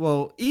goes,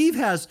 well, Eve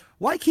has,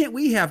 why can't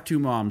we have two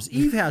moms?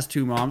 Eve has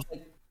two moms.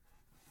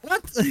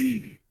 What?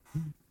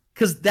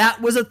 Because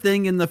that was a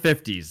thing in the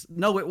 50s.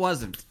 No, it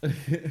wasn't.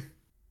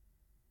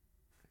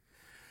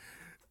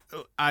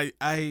 I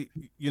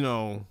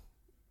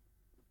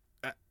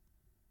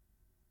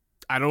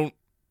don't.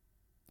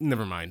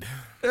 Never mind.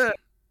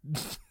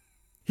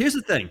 Here's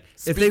the thing: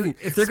 if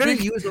they're going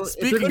to use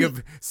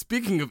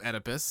speaking of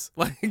Oedipus,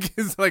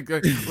 it's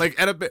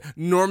Oedipus,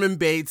 Norman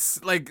Bates,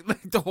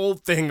 the whole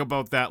thing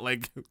about that,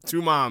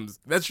 two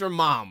moms. That's your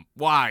mom.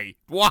 Why?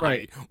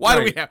 Right. Why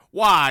do we have?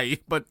 Why?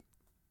 But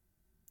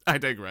I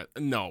digress.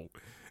 No.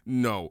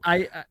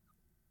 I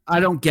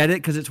don't get it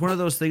because it's one of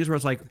those things where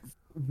it's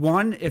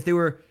one, if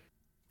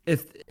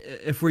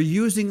we're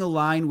using a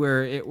line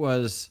where it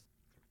was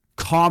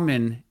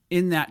common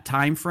in that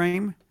time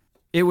frame,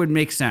 it would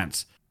make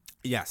sense.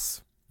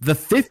 Yes. The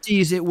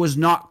 50s, it was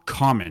not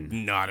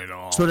common. Not at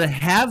all. So to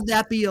have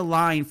that be a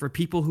line for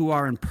people who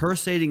are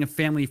impersonating a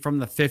family from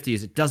the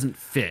 50s, it doesn't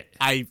fit.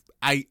 I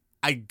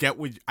get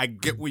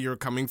where you're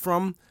coming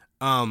from.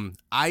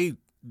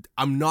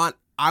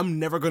 I'm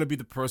never going to be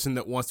the person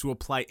that wants to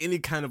apply any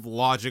kind of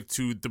logic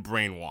to the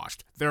brainwashed.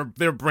 They're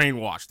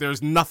brainwashed.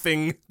 There's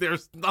nothing there.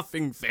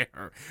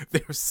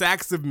 They're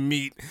sacks of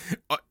meat,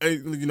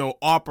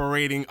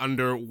 operating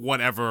under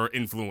whatever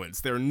influence.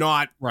 They're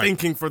not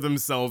thinking for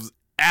themselves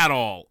at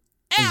all.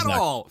 At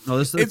all. No,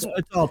 it's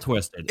all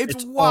twisted.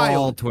 It's wild.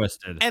 All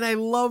twisted. And I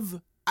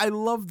love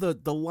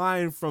the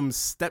line from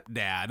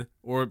Stepdad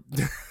or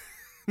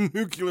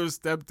Nuclear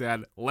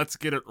Stepdad. Let's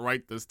get it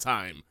right this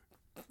time.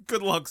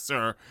 Good luck,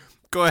 sir.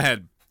 Go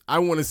ahead. I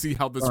want to see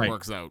how this Right.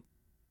 works out.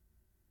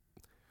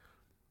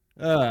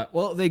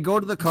 Well, they go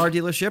to the car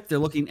dealership. They're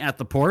looking at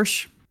the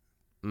Porsche.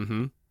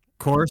 Mm-hmm. Of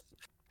course,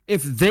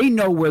 if they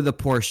know where the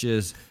Porsche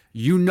is,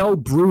 you know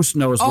Bruce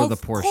knows where the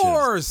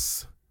Porsche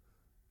is.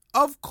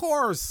 Of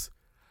course.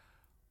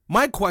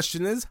 My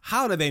question is,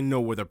 how do they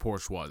know where the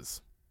Porsche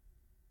was?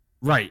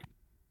 Right.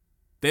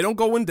 They don't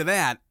go into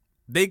that.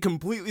 They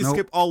completely Nope.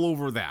 skip all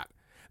over that.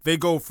 They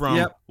go from,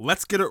 Yep.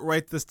 let's get it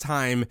right this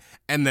time,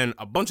 and then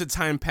a bunch of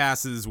time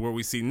passes where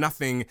we see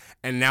nothing,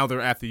 and now they're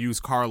at the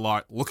used car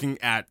lot looking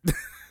at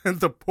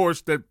the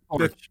Porsche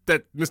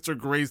that Mr.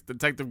 Grace,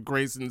 Detective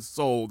Grayson,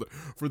 sold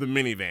for the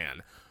minivan.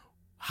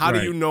 How do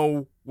Right. you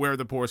know where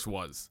the Porsche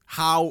was?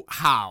 How?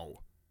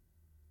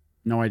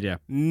 No idea.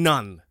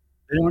 None.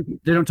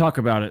 They don't talk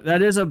about it.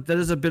 That is a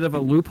bit of a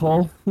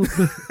loophole.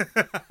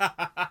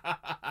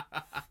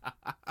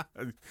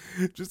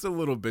 Just a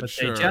little bit, But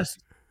sure.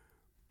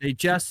 they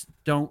just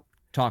don't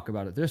talk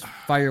about it. There's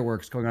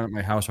fireworks going on at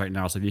my house right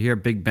now, so if you hear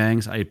big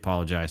bangs, I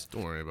apologize.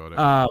 Don't worry about it.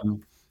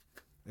 Um,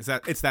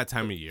 It's that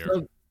time of year.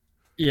 so,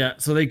 yeah,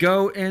 so they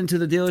go into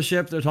the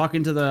dealership. They're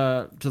talking to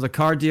the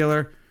car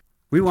dealer.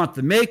 We want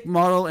the make,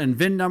 model, and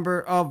VIN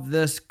number of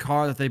this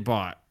car that they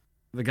bought.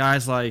 The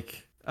guy's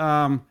like,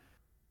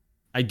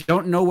 I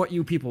don't know what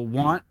you people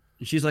want.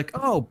 And she's like,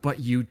 oh, but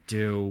you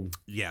do.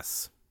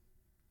 Yes.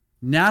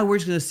 Now we're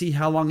just going to see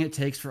how long it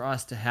takes for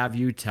us to have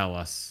you tell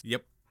us.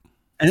 Yep.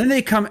 And then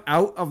they come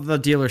out of the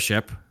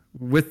dealership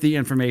with the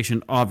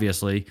information,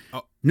 obviously.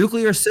 Oh.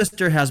 Nuclear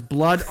sister has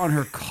blood on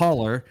her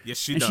collar. Yes,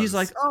 she and does. she's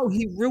like, oh,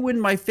 he ruined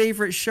my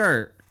favorite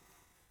shirt.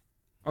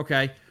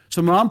 Okay.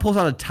 So mom pulls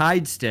out a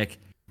Tide stick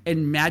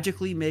and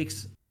magically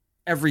makes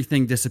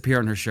everything disappear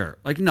on her shirt.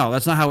 Like, no,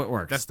 that's not how it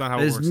works. That's not how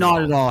That it is works.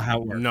 not at all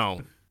how it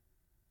works.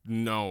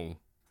 No.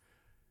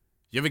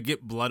 You ever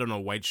get blood on a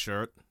white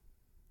shirt?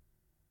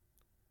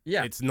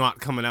 Yeah. It's not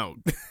coming out.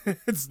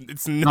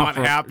 it's not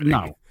for-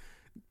 happening.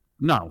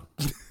 No.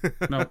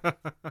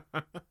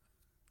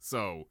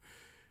 So,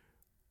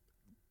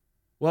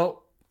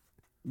 Well,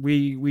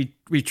 we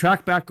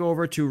track back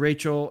over to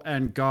Rachel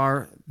and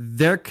Gar.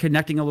 They're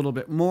connecting a little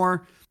bit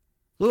more.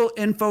 Little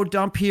info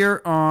dump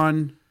here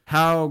on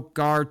how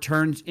Gar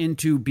turns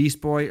into Beast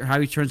Boy, or how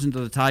he turns into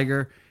the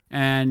tiger.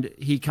 And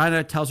he kind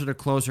of tells her to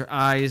close her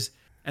eyes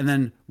and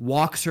then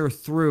walks her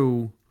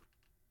through,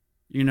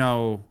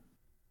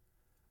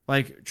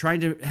 like trying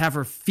to have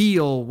her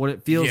feel what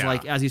it feels Yeah.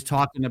 like as he's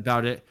talking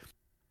about it,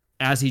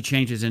 as he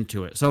changes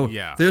into it. So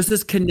Yeah. there's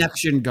this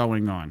connection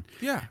going on.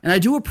 yeah. And I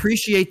do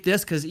appreciate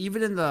this because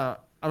even in I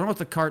don't know what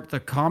the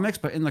comics,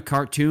 but in the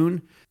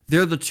cartoon,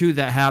 they're the two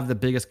that have the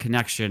biggest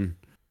connection.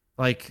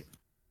 Like,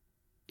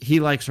 he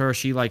likes her,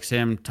 she likes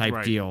him type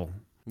Right. deal.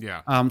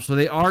 Yeah. So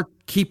they are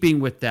keeping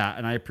with that,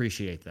 and I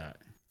appreciate that.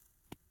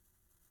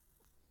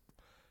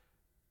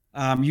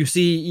 You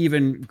see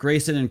even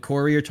Grayson and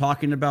Corey are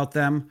talking about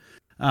them.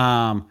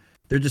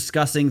 They're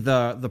discussing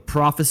the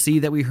prophecy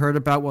that we heard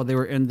about while they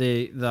were in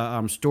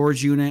the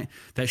storage unit,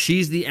 that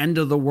she's the end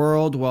of the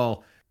world.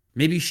 Well,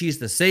 maybe she's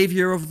the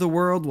savior of the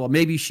world. Well,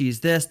 maybe she's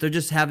this. They're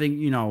just having,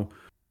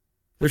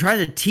 they're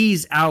trying to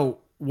tease out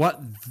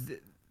what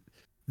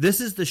this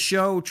is the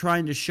show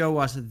trying to show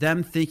us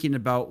them thinking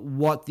about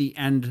what the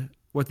end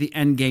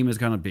game is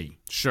going to be.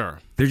 Sure.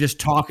 They're just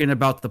talking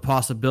about the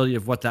possibility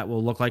of what that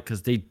will look like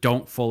because they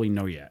don't fully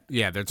know yet.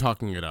 Yeah, they're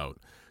talking it out.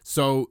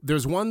 So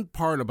there's one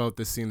part about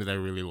this scene that I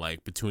really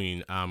like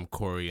between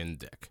Corey and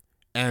Dick.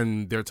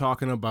 And they're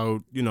talking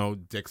about,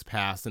 Dick's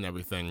past and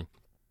everything.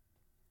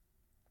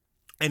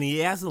 And he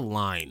has a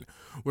line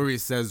where he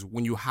says,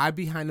 when you hide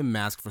behind a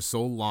mask for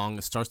so long,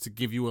 it starts to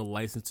give you a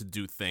license to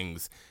do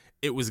things.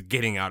 It was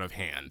getting out of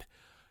hand.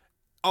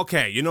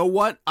 Okay, you know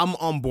what? I'm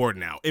on board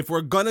now. If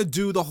we're gonna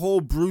do the whole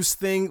Bruce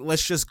thing,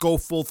 let's just go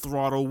full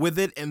throttle with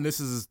it. And this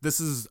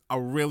is a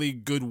really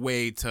good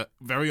way to,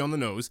 very on the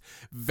nose,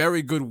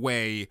 very good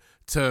way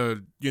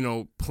to,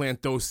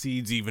 plant those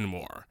seeds even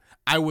more.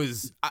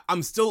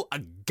 I'm still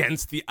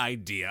against the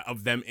idea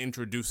of them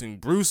introducing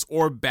Bruce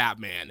or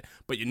Batman,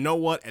 but you know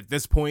what? At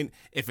this point,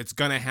 if it's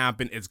gonna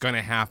happen, it's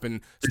gonna happen.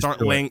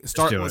 Start laying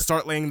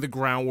the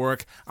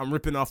groundwork. I'm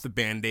ripping off the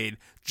Band-Aid.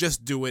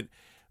 Just do it.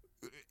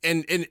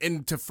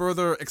 And to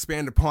further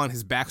expand upon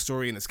his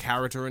backstory and his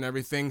character and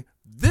everything,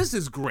 this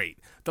is great.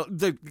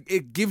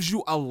 It gives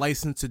you a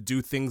license to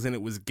do things, and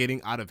it was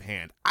getting out of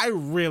hand. I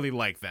really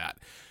like that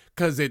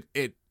because it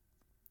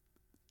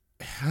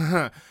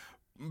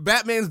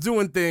Batman's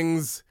doing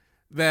things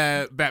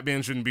that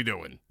Batman shouldn't be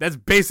doing. That's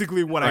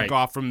basically what I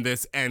got from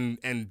this, and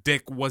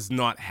Dick was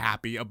not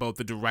happy about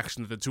the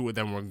direction that the two of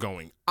them were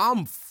going.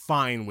 I'm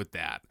fine with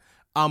that.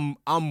 I'm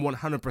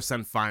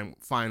 100%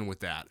 fine with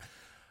that.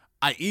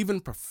 I even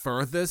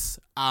prefer this.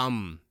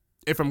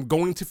 If I'm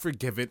going to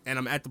forgive it, and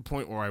I'm at the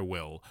point where I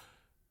will,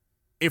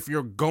 if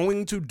you're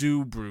going to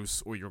do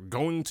Bruce or you're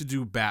going to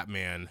do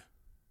Batman,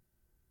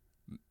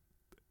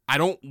 I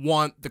don't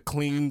want the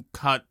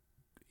clean-cut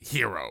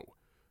hero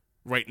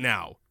right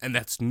now, and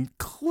that's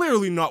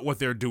clearly not what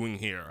they're doing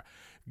here.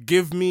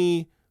 Give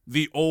me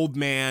the old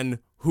man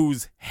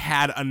who's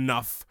had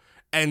enough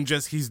and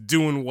just he's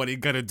doing what he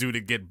gotta do to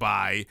get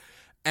by.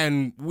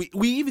 And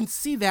we even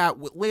see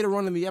that later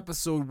on in the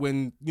episode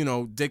when, you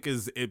know, Dick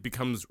it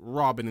becomes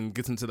Robin and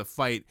gets into the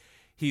fight.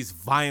 He's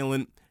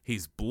violent,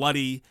 he's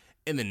bloody.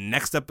 In the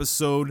next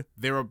episode,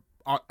 there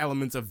are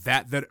elements of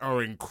that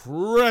are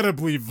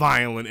incredibly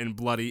violent and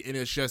bloody, and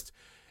it's just,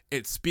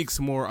 it speaks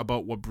more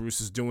about what Bruce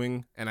is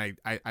doing, and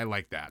I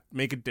like that.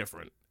 Make it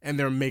different. And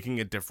they're making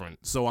it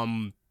different. So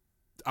I'm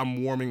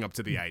warming up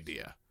to the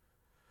idea.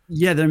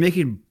 Yeah, they're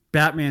making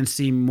Batman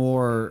seem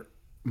more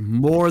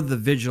the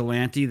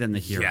vigilante than the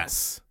hero.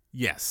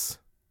 Yes.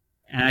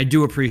 And I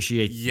do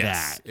appreciate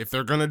that. If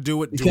they're gonna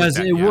do it,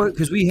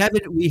 because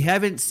we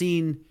haven't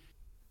seen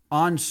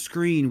on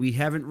screen. We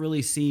haven't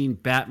really seen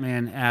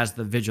Batman as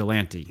the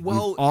vigilante.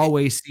 Well, we've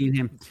always seen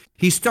him.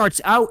 He starts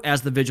out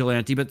as the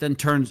vigilante, but then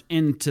turns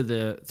into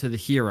the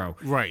hero.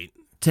 Right.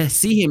 To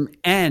see him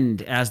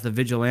end as the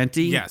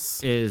vigilante,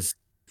 is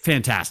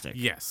fantastic.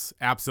 Yes,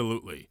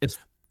 absolutely. It's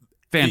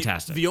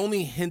fantastic. The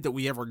only hint that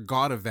we ever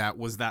got of that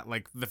was that,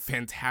 like, the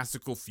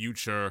fantastical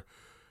future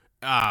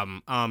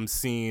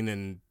scene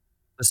and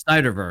the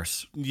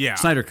Snyderverse. Yeah.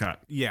 Snyder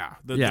Cut. Yeah.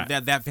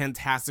 That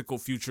fantastical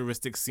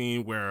futuristic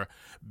scene where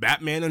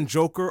Batman and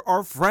Joker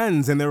are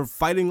friends and they're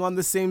fighting on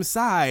the same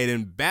side,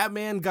 and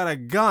Batman got a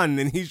gun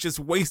and he's just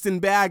wasting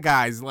bad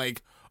guys.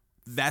 Like,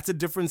 that's a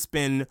different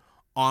spin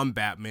on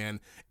Batman.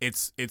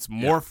 It's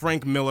more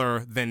Frank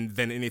Miller than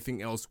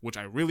anything else, which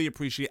I really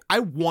appreciate. I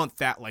want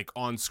that, like,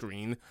 on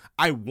screen.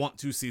 I want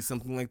to see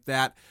something like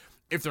that.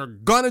 If they're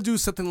gonna do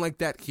something like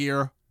that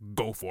here,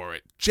 go for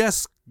it.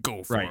 Just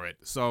go for it.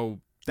 So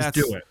that's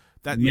do it.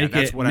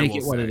 That's what I will say. Make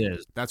it what it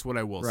is. That's what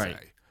I will say.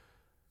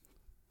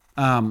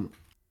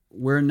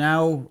 We're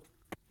now.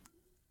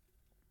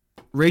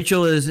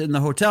 Rachel is in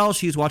the hotel.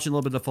 She's watching a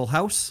little bit of Full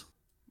House.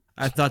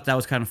 I thought that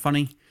was kind of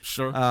funny.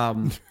 Sure.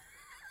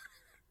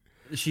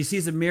 She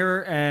sees a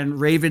mirror and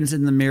Raven's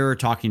in the mirror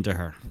talking to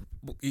her.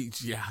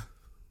 Yeah.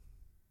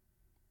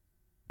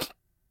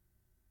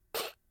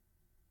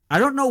 I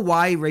don't know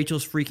why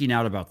Rachel's freaking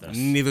out about this.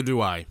 Neither do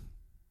I.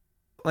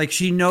 Like,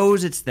 she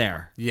knows it's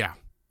there. Yeah.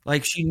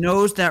 Like, she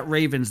knows that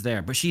Raven's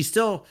there, but she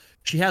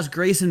has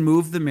Grayson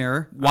move the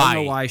mirror. Why? I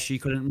don't know why she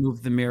couldn't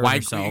move the mirror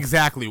herself.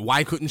 Exactly.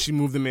 Why couldn't she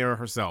move the mirror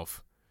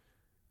herself?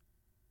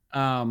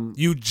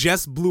 You You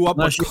just blew up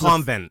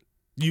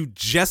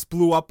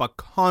a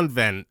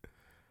convent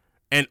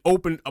and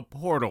opened a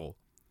portal.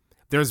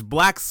 There's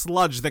black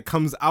sludge that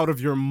comes out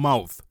of your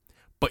mouth,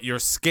 but you're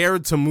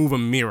scared to move a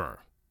mirror.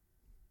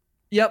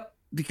 Yep,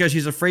 because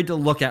she's afraid to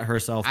look at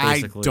herself,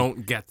 basically. I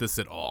don't get this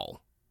at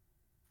all.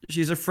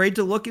 She's afraid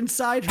to look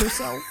inside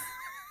herself.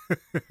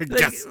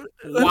 Guess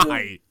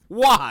why?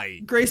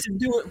 Why? Grayson,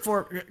 do it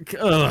for...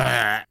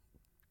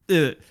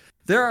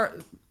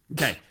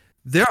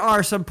 There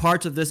are some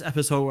parts of this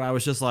episode where I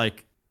was just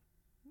like,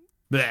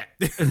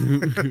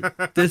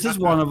 bleh. This is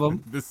one of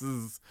them. This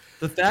is...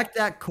 The fact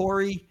that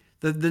Corey...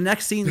 The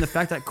next scene, the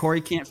fact that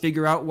Corey can't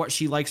figure out what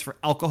she likes for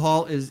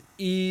alcohol is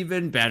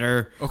even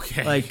better.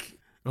 Okay. Like...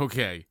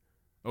 Okay.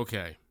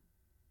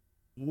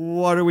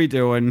 What are we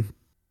doing?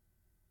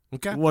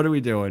 Okay. What are we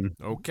doing?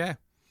 Okay.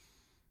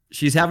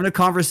 She's having a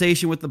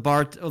conversation with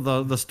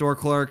the store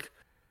clerk,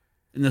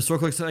 and the store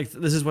clerk's like,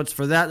 "This is what's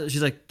for that."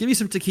 She's like, "Give me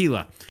some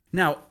tequila."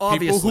 Now,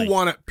 obviously,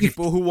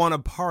 people who want to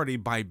party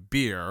by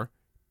beer,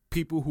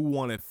 people who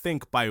want to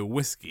think by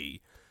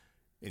whiskey,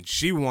 and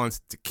she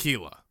wants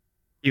tequila.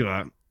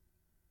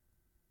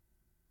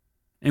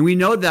 And we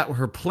know that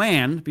her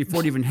plan,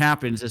 before it even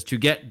happens, is to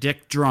get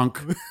Dick drunk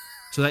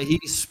so that he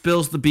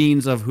spills the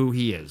beans of who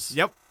he is.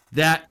 Yep.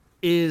 That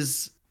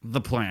is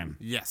the plan.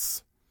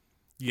 Yes.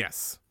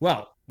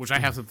 Well, which I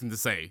have something to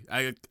say.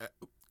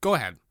 Go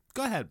ahead.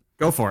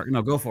 Go for it.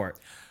 No, go for it.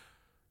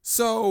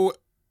 So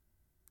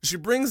she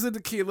brings the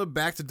tequila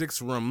back to Dick's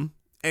room,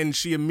 and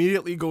she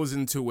immediately goes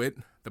into it.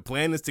 The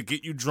plan is to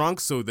get you drunk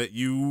so that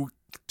you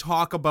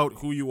talk about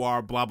who you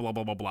are, blah, blah,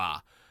 blah, blah, blah.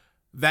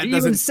 That He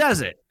doesn't even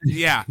says it.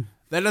 Yeah,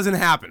 that doesn't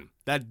happen.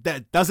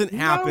 That doesn't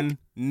happen.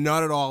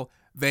 Not at all.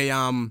 They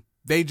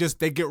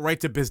get right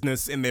to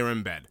business and they're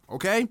in bed.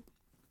 Okay?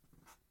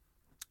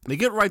 They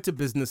get right to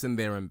business and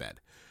they're in bed.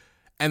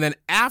 And then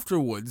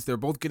afterwards, they're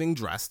both getting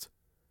dressed.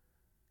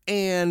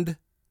 And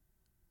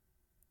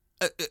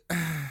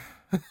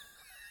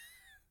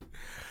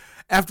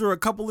after a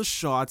couple of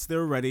shots,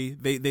 they're ready.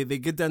 They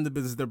get down to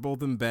business. They're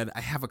both in bed.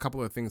 I have a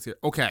couple of things here.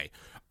 Okay.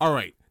 All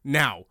right.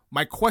 Now,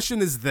 my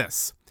question is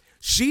this.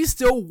 She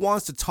still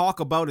wants to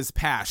talk about his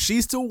past.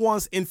 She still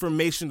wants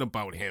information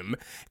about him.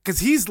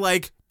 Because he's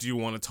like, do you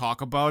want to talk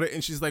about it?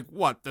 And she's like,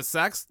 what, the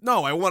sex?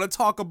 No, I want to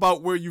talk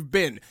about where you've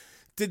been.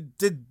 Did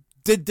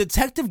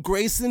Detective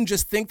Grayson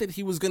just think that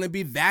he was going to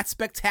be that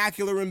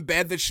spectacular in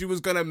bed that she was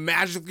going to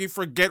magically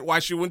forget why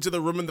she went to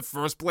the room in the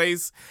first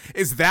place?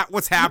 Is that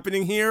what's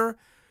happening here?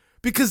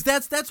 Because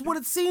that's what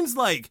it seems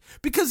like.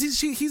 Because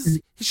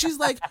she's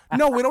like,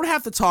 no, we don't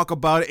have to talk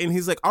about it. And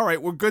he's like, all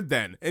right, we're good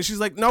then. And she's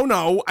like,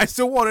 no, I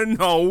still want to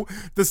know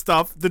the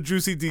stuff, the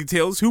juicy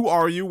details. Who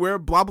are you? Where?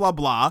 Blah, blah,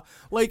 blah.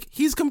 Like,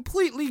 he's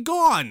completely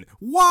gone.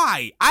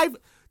 Why?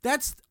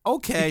 That's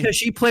okay. Because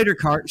she played her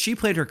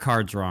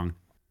cards wrong.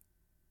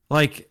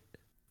 Like,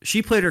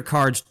 she played her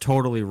cards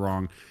totally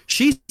wrong.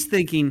 She's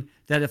thinking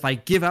that if I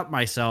give up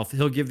myself,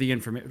 he'll give the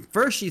information.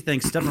 First, she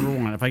thinks step number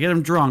one: if I get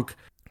him drunk,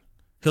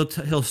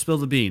 he'll spill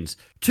the beans.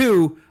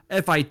 2,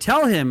 if I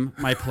tell him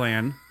my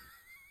plan,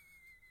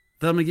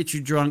 then I'm gonna get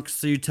you drunk,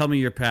 so you tell me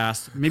your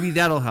past. Maybe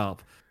that'll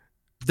help.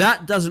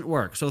 That doesn't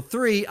work. So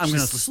 3, I'm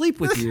gonna sleep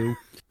with you.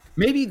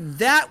 Maybe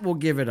that will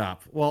give it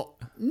up. Well,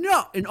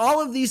 no. And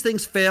all of these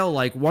things fail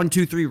like 1,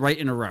 2, 3 right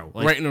in a row.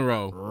 Like, right in a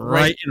row.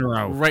 Right in a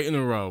row. Right in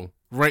a row.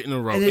 Right in a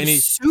row. And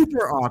it's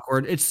super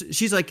awkward.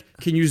 She's like,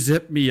 "Can you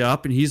zip me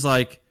up?" And he's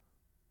like,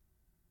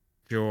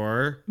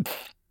 "Sure."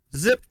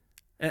 Zip.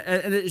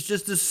 And it's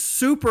just a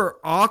super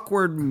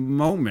awkward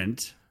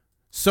moment.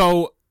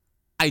 So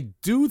I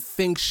do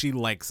think she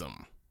likes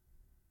him.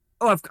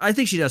 Oh, I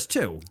think she does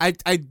too. I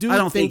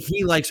don't think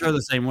he likes her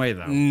the same way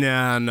though.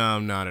 No,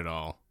 not at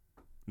all.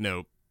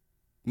 Nope.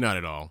 Not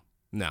at all.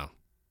 No.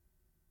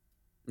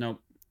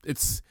 Nope.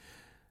 It's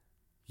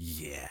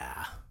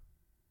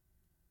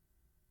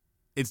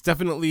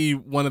definitely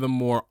one of the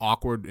more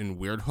awkward and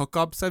weird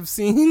hookups I've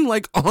seen,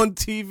 like on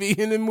TV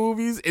and in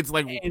movies. It's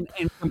like and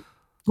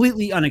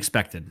completely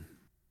unexpected.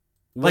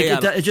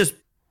 It just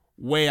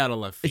way out of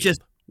left field. It's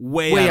just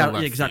way out of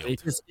left exactly.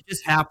 field. It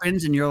just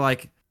happens, and you're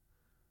like,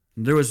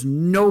 there was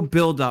no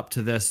build up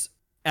to this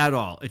at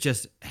all. It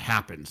just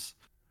happens.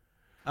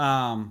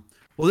 Well,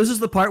 this is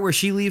the part where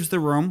she leaves the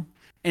room,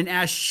 and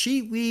as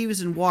she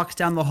leaves and walks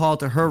down the hall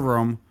to her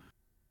room,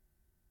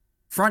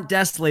 front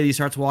desk lady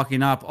starts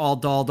walking up, all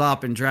dolled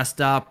up and dressed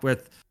up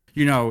with,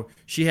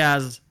 she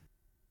has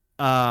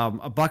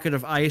a bucket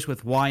of ice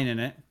with wine in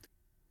it,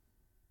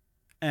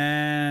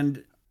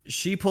 and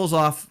she pulls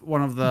off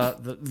one of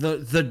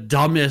the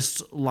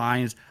dumbest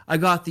lines. "I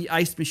got the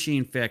ice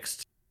machine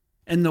fixed,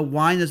 and the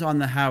wine is on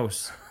the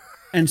house,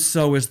 and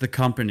so is the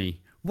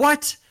company."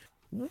 What?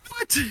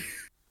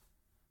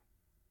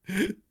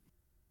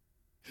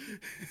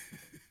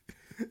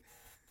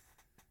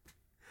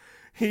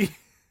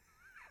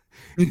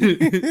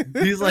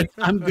 He's like,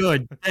 "I'm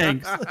good,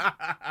 thanks."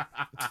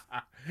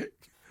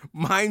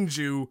 Mind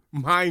you,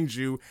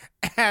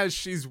 as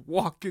she's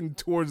walking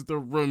towards the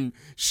room,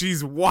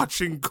 she's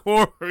watching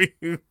Corey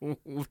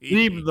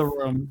Leave the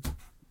room.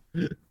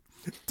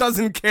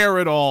 Doesn't care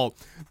at all.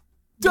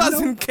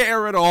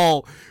 Care at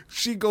all.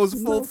 She goes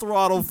full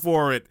throttle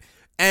for it.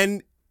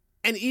 And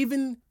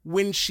even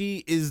when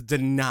she is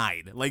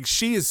denied, like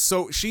she is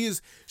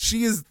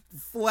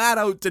flat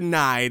out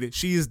denied.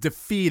 She is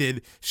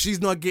defeated.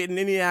 She's not getting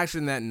any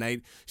action that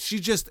night. She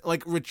just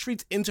like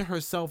retreats into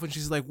herself and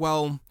she's like,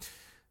 "Well,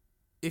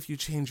 if you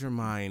change your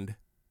mind,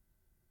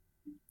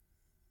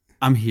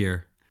 I'm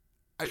here."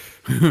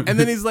 And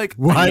then he's like,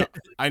 "What?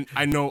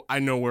 I know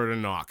where to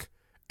knock."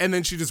 And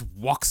then she just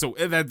walks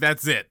away.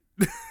 That's it.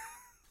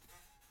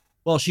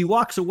 Well, she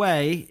walks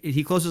away,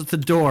 he closes the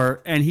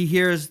door, and he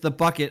hears the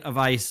bucket of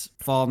ice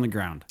fall on the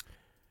ground.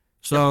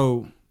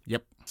 So,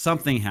 Yep.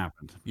 Something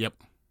happened. Yep.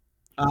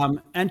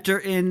 Enter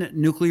in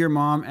nuclear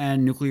mom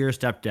and nuclear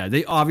stepdad.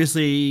 They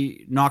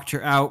obviously knocked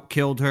her out,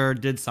 killed her,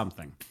 did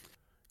something.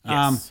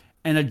 Yes.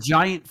 And a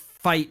giant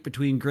fight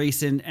between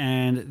Grayson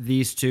and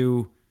these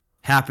two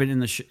happened in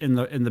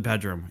the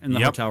bedroom, in the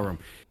hotel room.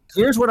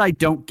 Here's what I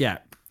don't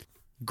get.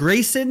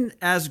 Grayson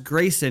as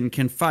Grayson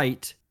can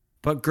fight,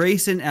 but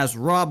Grayson as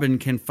Robin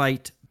can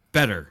fight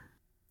better.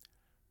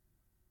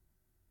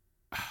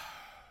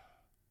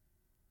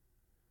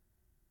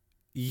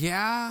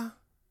 Yeah.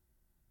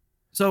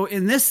 So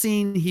in this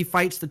scene, he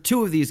fights the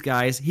two of these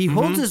guys. He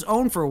holds his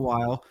own for a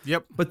while.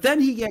 Yep. But then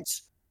he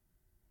gets...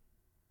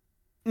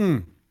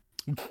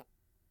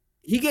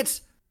 He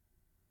gets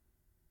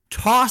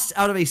tossed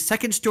out of a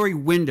second-story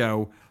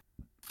window,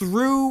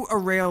 through a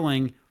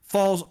railing,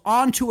 falls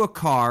onto a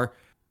car,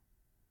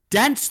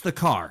 dents the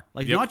car.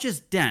 Like, not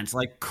just dents,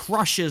 like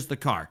crushes the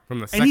car. From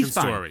the second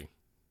story.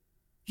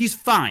 He's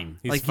fine.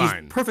 He's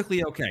fine. He's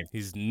perfectly okay.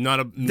 He's not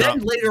a... Then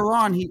later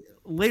on,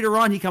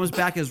 he comes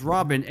back as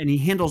Robin, and he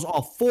handles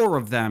all four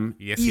of them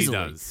easily. He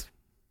does.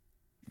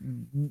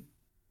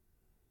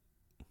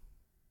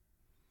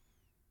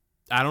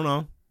 I don't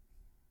know.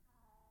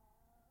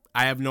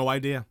 I have no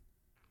idea.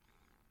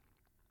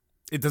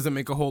 It doesn't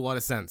make a whole lot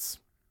of sense.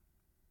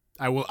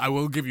 I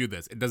will give you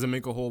this. It doesn't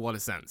make a whole lot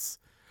of sense.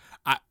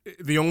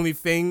 The only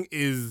thing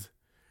is,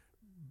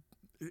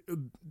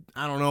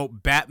 I don't know,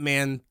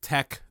 Batman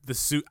tech, the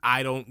suit.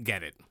 I don't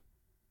get it.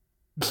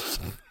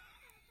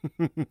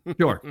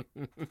 Sure.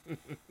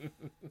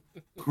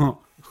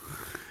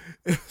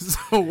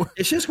 So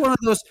it's just one of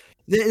those.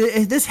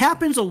 This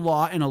happens a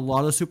lot in a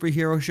lot of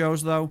superhero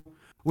shows, though,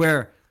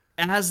 where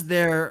as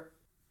they're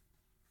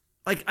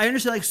like, I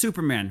understand, like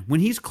Superman,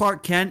 when he's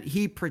Clark Kent,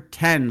 he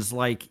pretends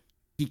like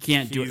he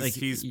can't do it. Like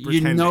he's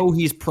you know,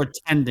 he's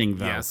pretending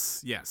though.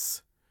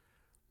 Yes.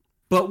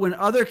 But when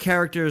other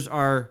characters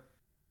are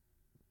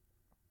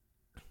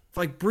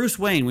like Bruce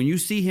Wayne, when you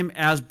see him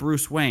as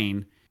Bruce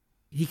Wayne,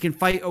 he can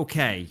fight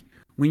okay.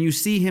 When you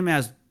see him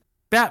as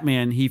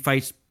Batman, he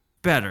fights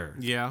better.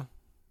 Yeah.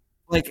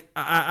 Like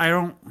I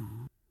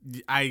don't.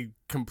 I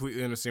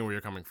completely understand where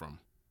you're coming from.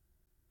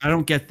 I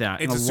don't get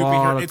that. It's a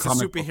superhero.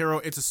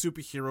 It's a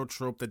superhero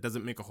trope that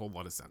doesn't make a whole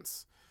lot of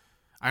sense.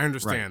 I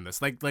understand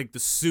this. Like the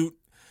suit.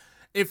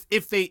 If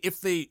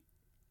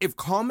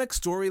comic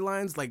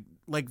storylines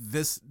like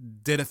this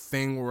did a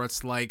thing where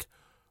it's like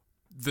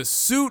the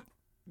suit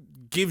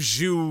gives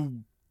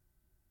you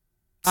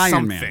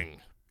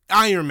something.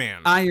 Iron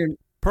Man.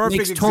 Perfect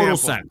makes example. Total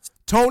sense.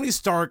 Tony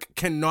Stark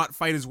cannot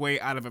fight his way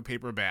out of a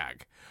paper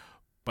bag,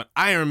 but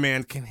Iron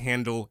Man can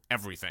handle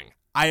everything.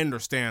 I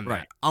understand that.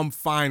 Right. I'm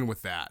fine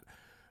with that.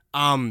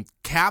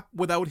 Cap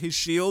without his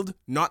shield,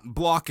 not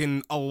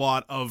blocking a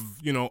lot of,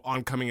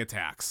 oncoming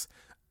attacks.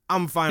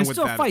 I'm fine with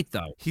that. He can still fight,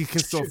 though. He can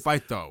still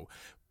fight, though.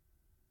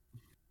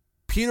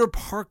 Peter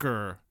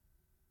Parker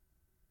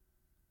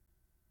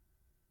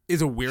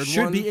is a weird one.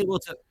 Should be able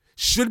to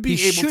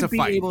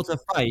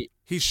fight.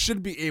 He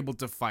should be able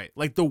to fight.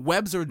 Like, the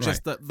webs are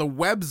just the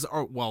webs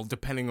are, well,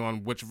 depending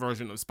on which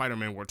version of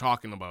Spider-Man we're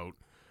talking about.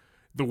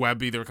 The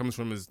web either comes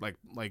from his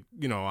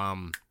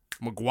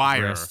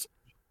Maguire. Wrist.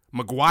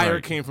 Maguire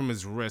came from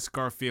his wrist.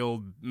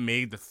 Garfield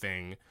made the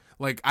thing.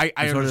 Like, I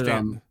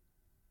understand. Did,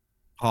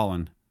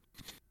 Holland.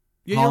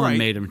 Yeah, Holland you're right.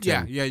 made him too.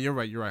 Yeah, you're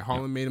right.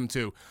 Holland made him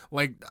too.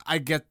 Like, I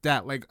get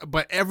that. Like,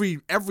 but every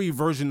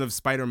version of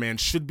Spider-Man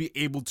should be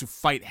able to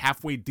fight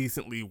halfway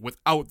decently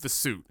without the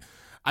suit.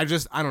 I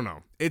don't know.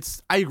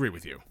 I agree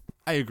with you.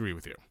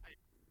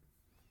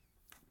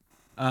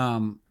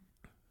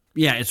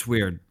 Yeah, it's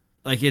weird.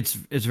 Like, it's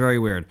very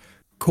weird.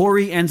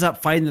 Corey ends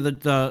up fighting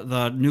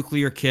the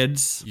nuclear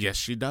kids. Yes,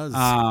 she does.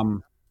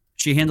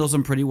 She handles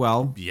them pretty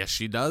well. Yes,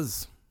 she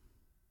does.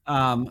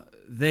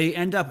 They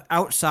end up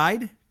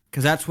outside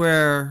because that's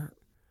where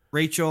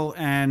Rachel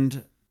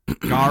and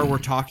Gar were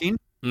talking.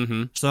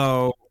 Mm-hmm.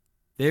 So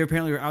they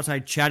apparently were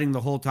outside chatting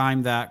the whole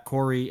time that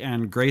Corey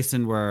and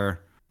Grayson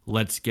were,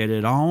 let's get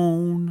it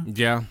on.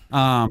 Yeah.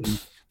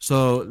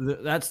 So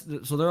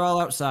they're all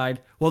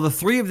outside. Well, the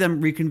three of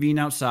them reconvene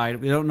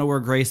outside. We don't know where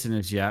Grayson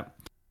is yet.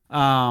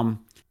 And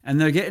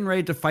they're getting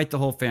ready to fight the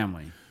whole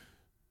family.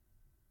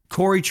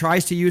 Corey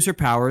tries to use her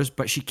powers,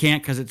 but she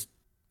can't because it's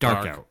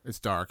dark out. It's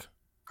dark.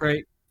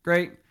 Great.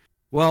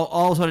 Well,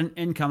 all of a sudden,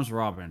 in comes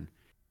Robin.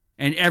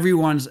 And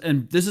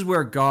this is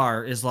where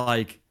Gar is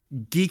like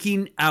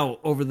geeking out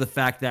over the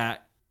fact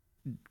that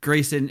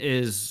Grayson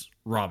is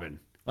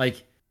Robin.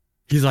 Like,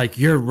 he's like,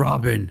 you're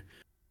Robin.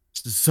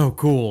 This is so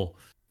cool.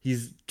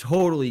 He's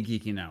totally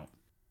geeking out.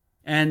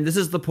 And this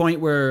is the point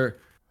where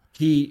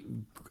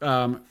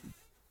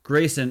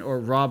Grayson or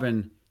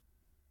Robin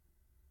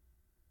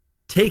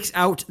takes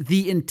out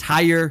the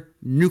entire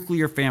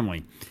nuclear family.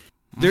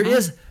 Mm-hmm. There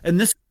is, and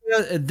this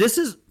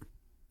is,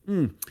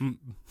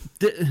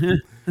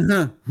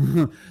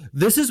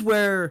 this is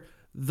where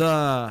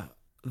the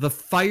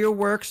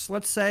fireworks,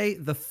 let's say,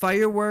 the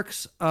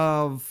fireworks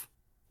of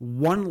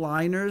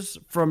one-liners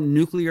from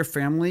Nuclear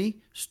Family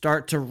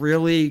start to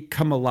really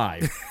come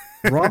alive.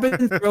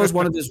 Robin throws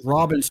one of his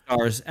Robin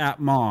stars at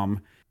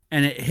Mom,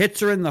 and it hits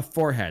her in the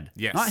forehead.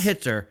 Yes. Not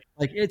hits her,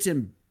 like it's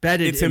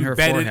embedded in her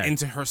forehead. It's embedded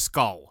into her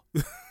skull.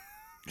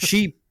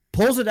 She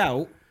pulls it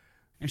out,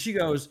 and she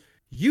goes,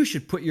 you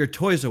should put your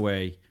toys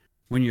away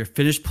when you're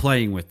finished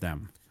playing with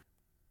them.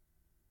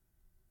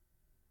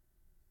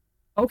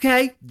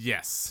 Okay.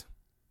 Yes.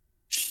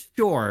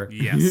 Sure.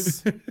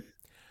 Yes.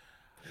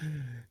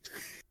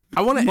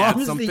 I want to add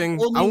something.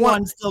 I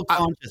want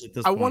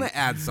to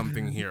add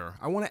something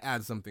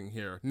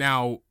here.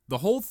 Now, the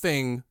whole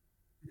thing,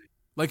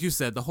 like you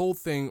said,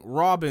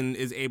 Robin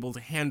is able to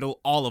handle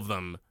all of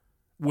them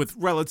with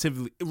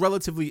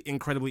relatively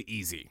incredibly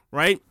easy,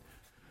 right?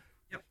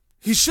 Yep.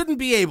 He shouldn't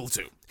be able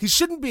to. He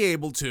should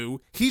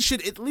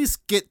at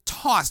least get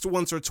tossed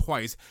once or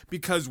twice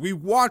because we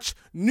watch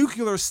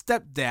Nuclear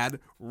Stepdad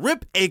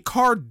rip a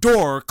car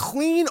door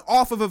clean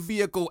off of a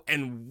vehicle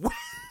and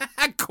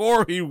whack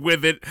Corey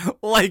with it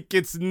like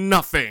it's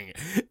nothing.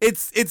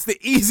 It's the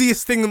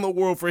easiest thing in the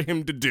world for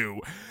him to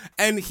do.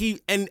 And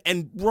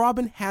and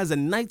Robin has a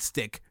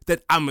nightstick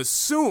that I'm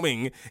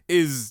assuming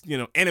is,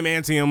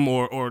 adamantium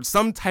or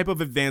some type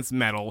of advanced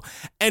metal,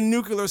 and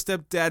Nuclear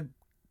Stepdad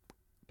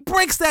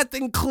breaks that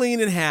thing clean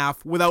in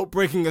half without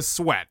breaking a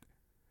sweat.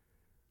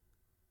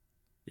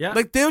 Yeah.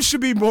 Like, there should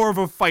be more of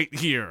a fight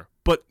here,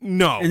 but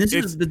no. And this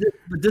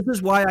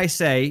is why I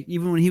say,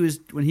 even when he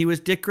was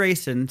Dick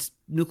Grayson,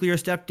 Nuclear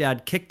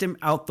Stepdad kicked him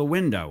out the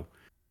window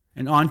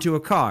and onto a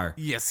car.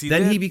 Yes,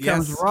 then he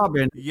becomes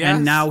Robin,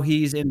 and now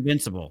he's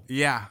invincible.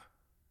 Yeah.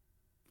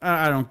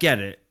 I don't get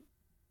it.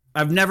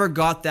 I've never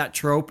got that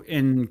trope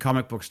in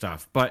comic book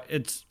stuff, but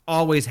it's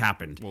always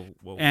happened.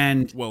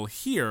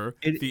 Here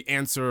the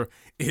answer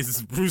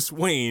is Bruce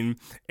Wayne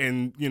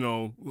and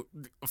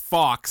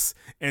Fox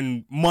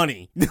and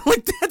money. This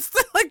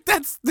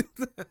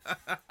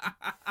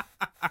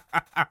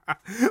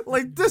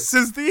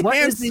is the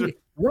answer.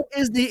 What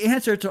is the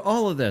answer to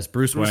all of this,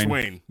 Bruce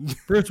Wayne?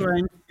 Bruce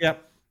Wayne.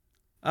 Yep.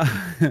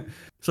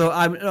 So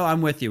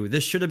I'm with you.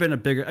 This should have been a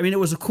bigger. I mean, it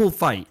was a cool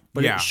fight,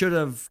 but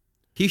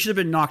He should have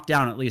been knocked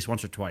down at least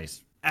once or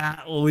twice.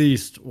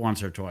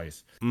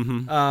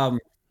 Mm-hmm.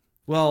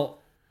 Well,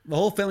 the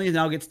whole family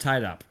now gets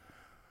tied up.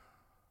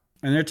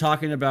 And they're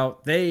talking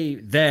about the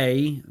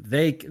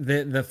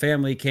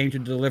family came to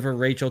deliver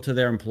Rachel to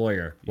their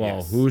employer. Well,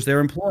 Yes. who's their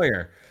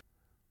employer?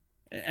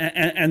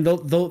 And the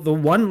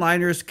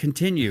one-liners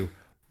continue.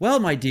 Well,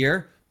 my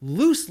dear,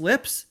 loose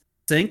lips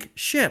sink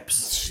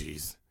ships.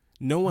 Jeez.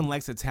 No one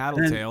likes a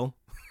tattletale.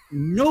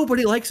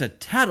 Nobody likes a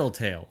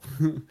tattletale.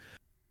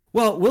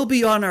 Well, we'll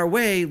be on our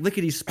way,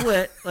 lickety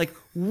split. Like,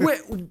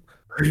 who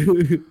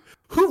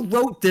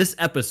wrote this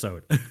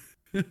episode?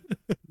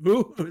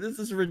 This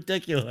is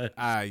ridiculous.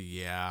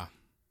 Yeah.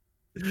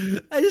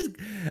 I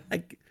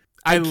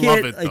love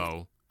can't, it like,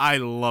 though. I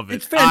love it.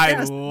 It's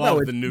fantastic. I love No,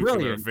 the it's nuclear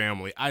brilliant.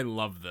 family. I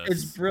love this.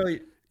 It's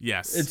brilliant.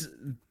 Yes. It's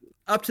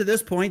up to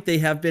this point, they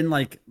have been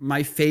like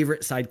my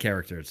favorite side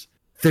characters.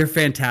 They're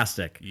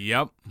fantastic.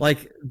 Yep.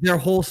 Like their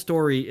whole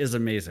story is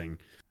amazing.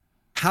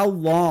 How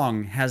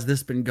long has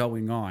this been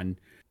going on?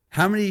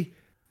 How many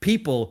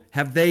people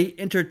have they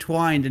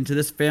intertwined into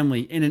this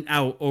family in and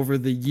out over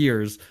the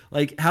years?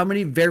 Like how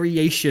many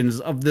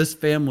variations of this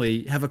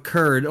family have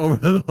occurred over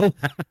the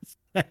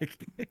last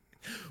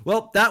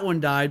Well, that one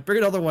died. Bring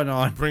another one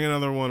on. Bring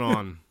another one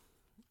on.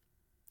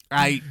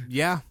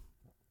 Yeah.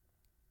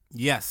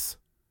 Yes.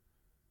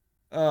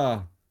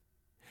 Well,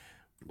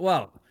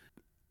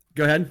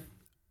 go ahead.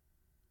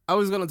 I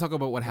was going to talk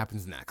about what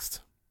happens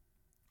next.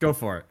 Go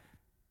for it.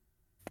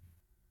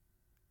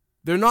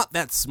 They're not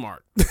that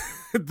smart,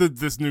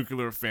 this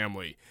nuclear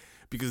family,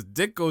 because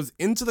Dick goes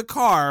into the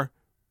car,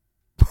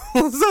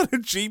 pulls out a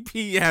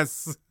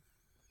GPS.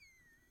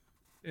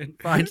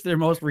 It finds their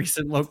most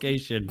recent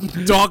location.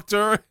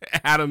 Dr.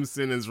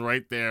 Adamson is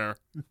right there.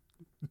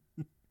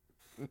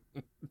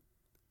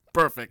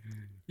 Perfect.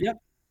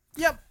 Yep.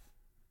 Yeah.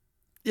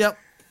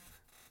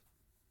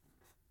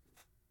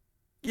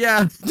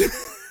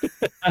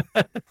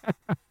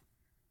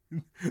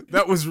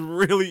 That was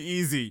really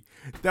easy.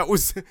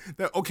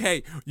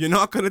 Okay, you're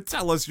not going to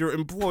tell us your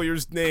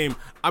employer's name.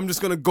 I'm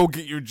just going to go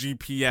get your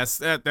GPS.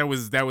 That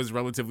was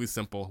relatively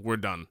simple. We're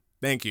done.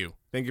 Thank you.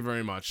 Thank you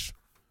very much.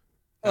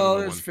 Oh,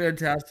 Another it's one.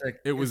 fantastic.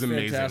 It was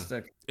amazing.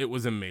 Fantastic. It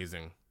was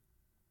amazing.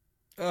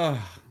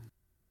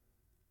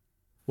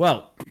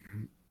 Well,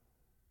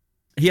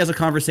 he has a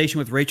conversation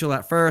with Rachel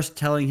at first,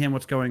 telling her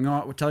what's going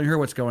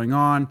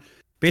on.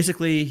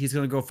 Basically, he's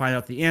going to go find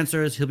out the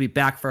answers. He'll be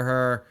back for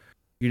her.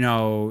 You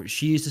know,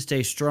 she needs to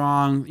stay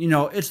strong. You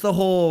know, it's the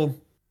whole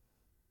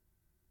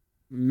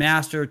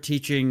master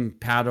teaching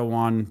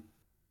Padawan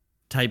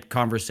type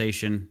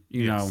conversation.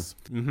 You know,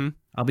 Mm-hmm.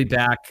 I'll be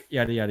back,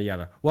 yada, yada,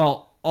 yada.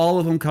 Well, all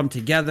of them come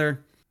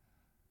together.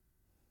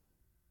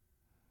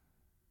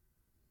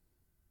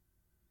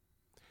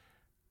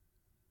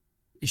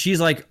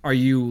 She's like, are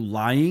you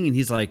lying? And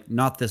he's like,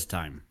 not this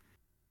time.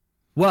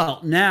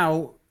 Well,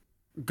 now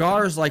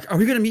Gar's like, are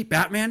we going to meet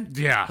Batman?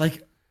 Yeah.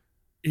 Like,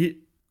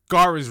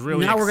 Gar is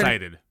really Now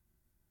excited.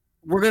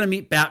 we're going to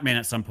meet Batman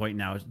at some point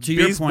now. To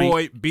your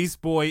point.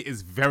 Beast Boy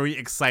is very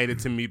excited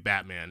to meet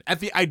Batman. At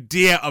the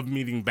idea of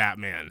meeting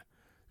Batman.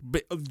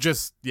 But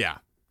yeah.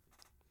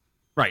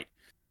 Right.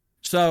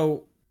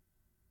 So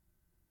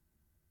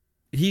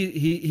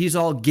he's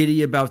all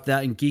giddy about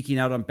that and geeking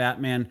out on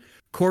Batman.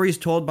 Corey's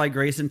told by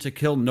Grayson to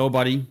kill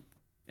nobody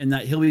and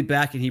that he'll be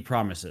back, and he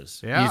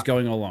promises. Yeah. He's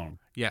going alone.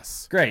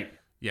 Yes. Great.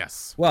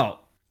 Yes.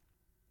 Well,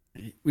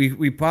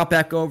 we pop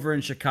back over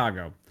in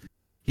Chicago.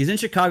 He's in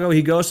Chicago.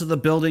 He goes to the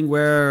building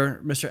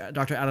where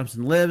Dr.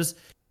 Adamson lives.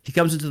 He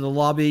comes into the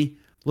lobby.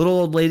 Little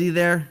old lady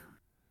there,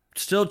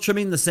 still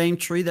trimming the same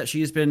tree that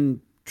she's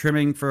been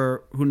trimming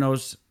for who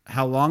knows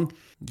how long.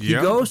 He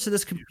Yep. goes to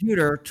this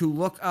computer to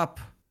look up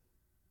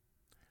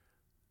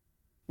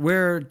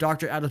where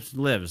Dr. Adamson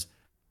lives.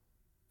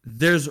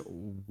 There's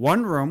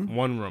one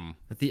room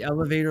that the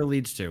elevator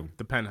leads to,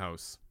 The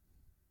penthouse.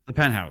 the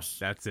penthouse.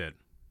 That's it.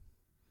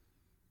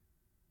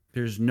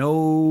 There's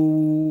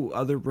no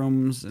other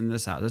rooms in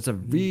this house. It's a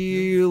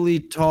really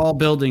tall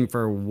building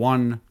for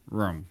one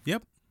room.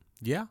 Yep.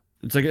 Yeah.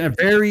 It's like a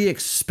very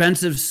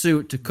expensive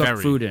suit to cook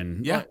Very. food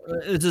in. Yeah.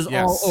 This is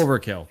Yes. all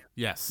overkill.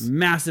 Yes.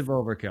 Massive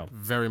overkill.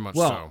 Very much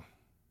Well, so.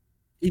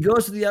 He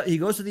goes to the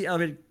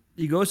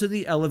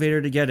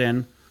elevator to get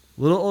in.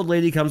 Little old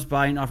lady comes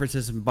by and offers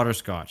him some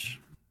butterscotch.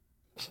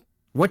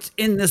 What's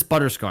in this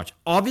butterscotch?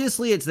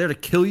 Obviously, it's there to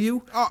kill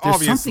you. There's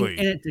Obviously. something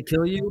in it to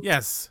kill you.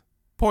 Yes.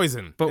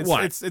 Poison. But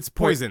what? It's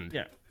poisoned.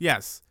 Yeah.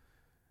 Yes.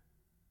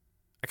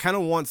 I kind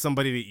of want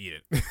somebody to eat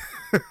it.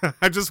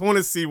 I just want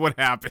to see what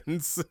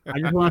happens. I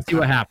just want to see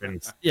what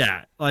happens.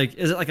 Yeah. Like,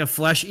 is it like a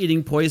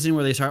flesh-eating poison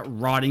where they start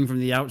rotting from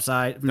the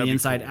outside, from That'd the be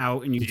inside cool.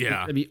 out, and you? Yeah.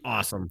 That'd be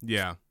awesome.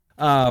 Yeah.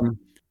 Well,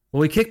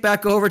 we kick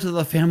back over to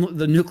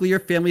the nuclear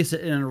family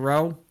sitting in a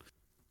row.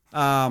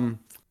 And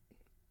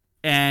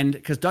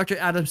because Dr.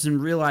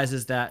 Adamson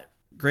realizes that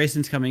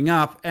Grayson's coming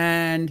up,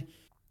 and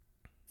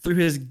through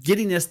his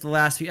giddiness the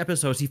last few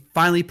episodes, he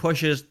finally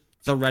pushes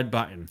the red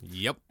button.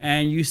 Yep.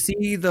 And you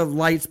see the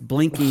lights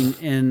blinking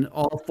in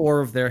all four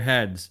of their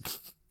heads.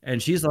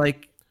 And she's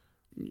like,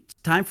 it's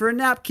time for a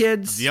nap,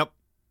 kids. Yep.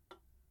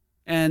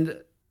 And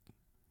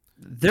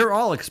they're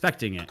all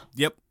expecting it.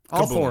 Yep.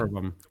 All Kaboom. four of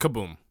them.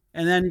 Kaboom.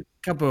 And then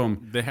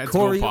kaboom. The heads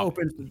Corey go pop.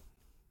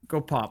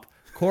 go pop.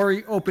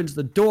 Corey opens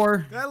the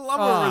door. I love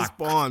her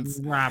response.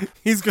 Crap.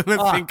 He's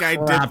gonna think I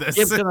did this.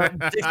 Dick's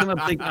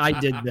gonna think I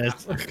did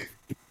this.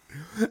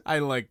 I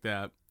like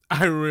that.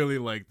 I really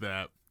like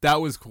that.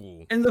 That was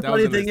cool. And the That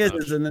funny was a thing nice is,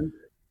 touch. and then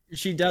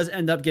she does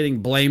end up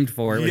getting blamed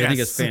for it, which I think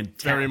is Yes,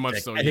 fantastic. very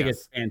much so, I think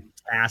yes. it's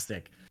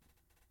fantastic.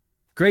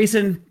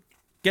 Grayson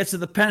gets to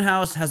the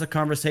penthouse, has a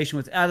conversation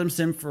with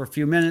Adamson for a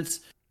few minutes.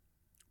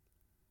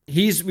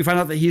 We find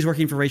out that he's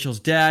working for Rachel's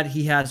dad.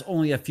 He has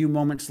only a few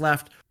moments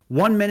left.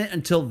 1 minute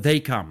until they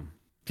come.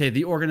 Okay,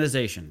 the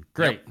organization.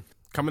 Great. Yep.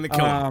 Coming to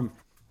kill him.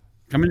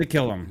 Coming to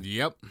kill him.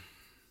 Yep.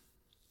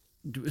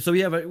 So we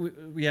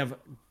have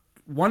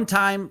one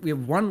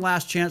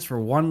last chance for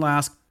one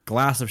last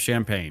glass of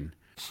champagne.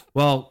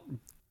 Well,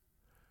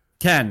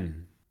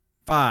 10,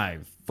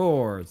 5,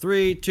 4,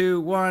 3, 2,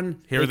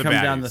 1. Here they are the come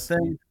down the baddies.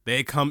 thing.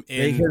 They come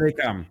in. Here they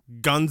come.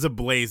 Guns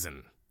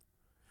a-blazing.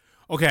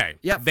 Okay.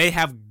 Yep. They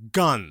have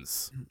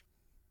guns.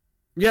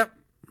 Yep.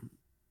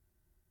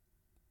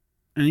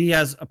 And he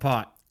has a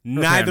pot.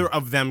 Neither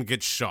of them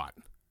get shot.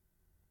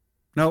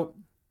 Nope.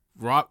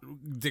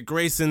 Dick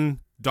Grayson,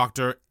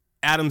 Dr.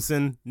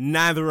 Adamson,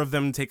 neither of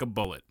them take a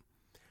bullet.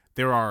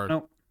 There are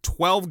Nope.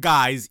 12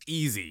 guys,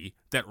 easy,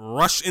 that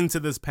rush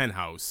into this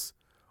penthouse.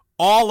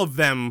 All of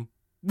them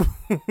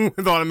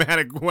with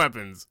automatic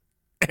weapons.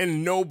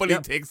 And nobody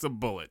takes a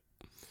bullet.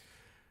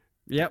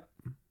 Yep.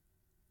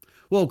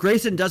 Well,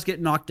 Grayson does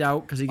get knocked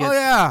out because he gets Oh,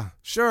 yeah.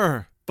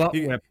 Sure. butt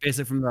whipped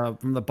basically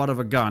from the butt of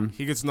a gun.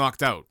 He gets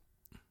knocked out.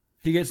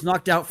 He gets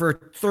knocked out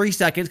for 3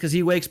 seconds because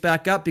he wakes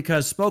back up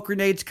because smoke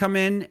grenades come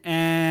in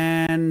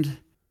and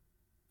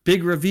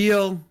big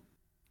reveal.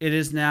 It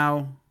is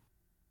now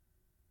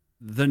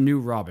the new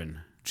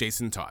Robin.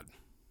 Jason Todd.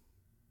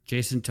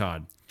 Jason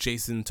Todd.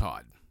 Jason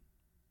Todd.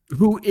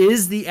 Who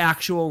is the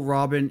actual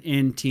Robin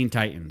in Teen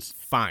Titans.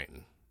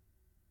 Fine.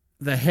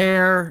 The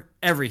hair,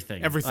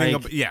 everything. Everything.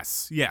 Like,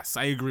 Yes,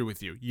 I agree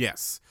with you.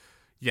 Yes.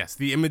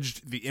 The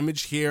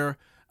image here,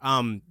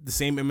 the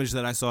same image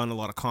that I saw in a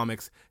lot of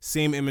comics,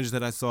 same image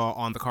that I saw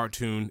on the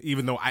cartoon,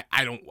 even though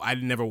I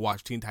never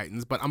watched Teen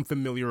Titans, but I'm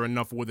familiar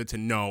enough with it to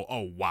know,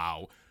 oh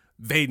wow,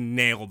 they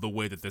nailed the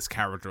way that this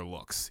character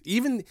looks.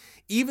 Even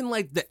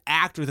like the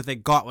actor that they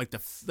got, like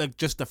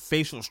just the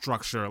facial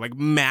structure, like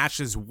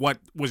matches what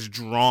was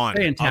drawn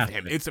Fantastic.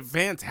 of him. It's a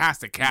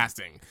fantastic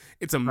casting.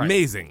 It's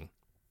amazing. Right.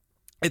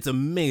 It's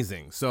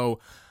amazing. So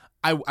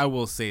I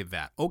will say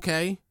that.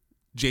 Okay,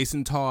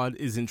 Jason Todd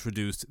is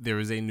introduced. There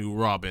is a new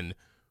Robin.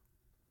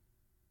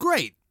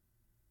 Great.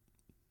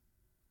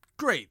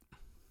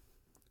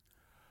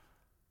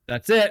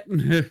 That's it.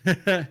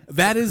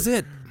 That is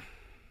it.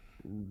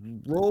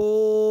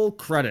 Roll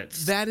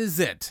credits. That is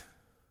it.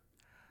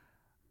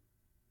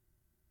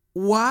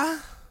 What?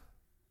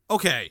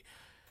 Okay.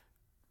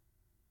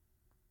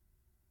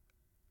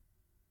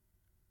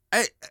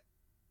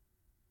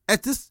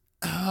 At this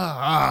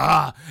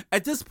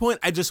point,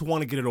 I just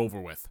want to get it over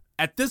with.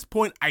 At this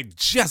point, I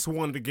just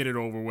wanted to get it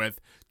over with.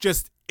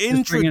 Just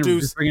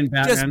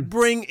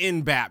bring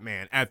in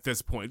Batman at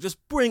this point. Just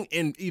bring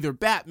in either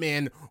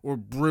Batman or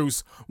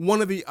Bruce,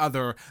 one or the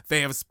other.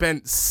 They have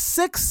spent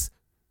 6,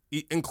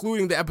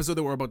 including the episode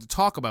that we're about to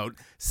talk about,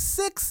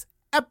 6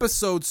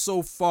 episodes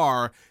so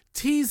far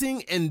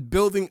teasing and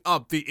building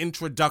up the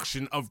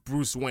introduction of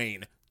Bruce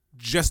Wayne.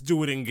 Just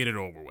do it and get it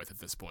over with at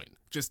this point.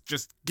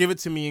 Just give it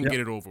to me and get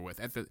it over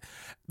with.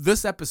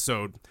 This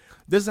episode,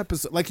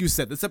 like you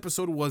said, this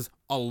episode was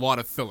a lot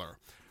of filler.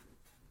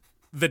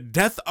 The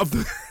death of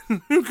the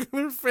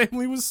nuclear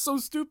family was so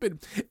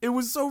stupid. It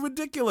was so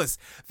ridiculous.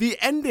 The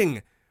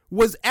ending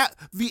was at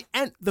the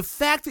end. The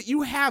fact that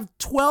you have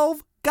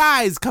 12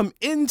 guys come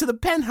into the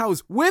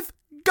penthouse with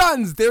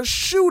guns, they're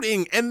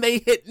shooting and they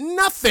hit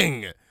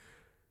nothing.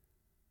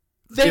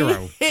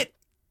 They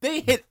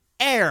hit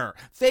air.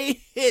 They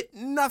hit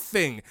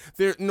nothing.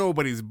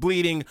 Nobody's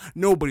bleeding.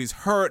 Nobody's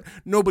hurt.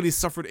 Nobody's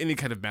suffered any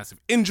kind of massive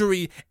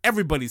injury.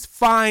 Everybody's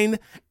fine.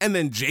 And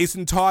then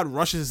Jason Todd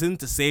rushes in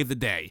to save the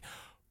day.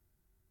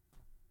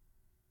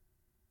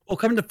 Well,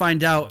 come to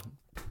find out,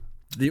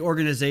 the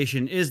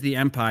organization is the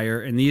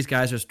Empire, and these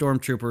guys are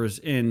stormtroopers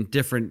in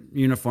different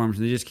uniforms,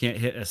 and they just can't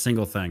hit a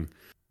single thing.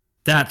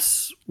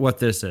 That's what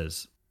this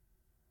is.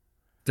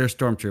 They're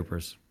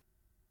stormtroopers.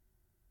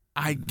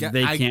 They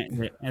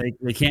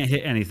can't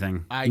hit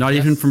anything. Not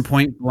even from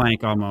point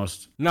blank,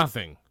 almost.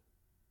 Nothing.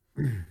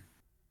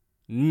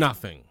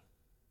 Nothing.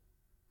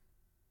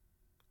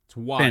 It's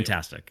wild.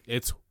 Fantastic.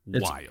 It's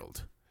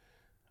wild.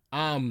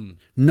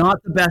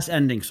 Not the best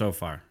ending so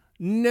far.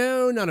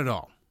 No, not at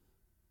all.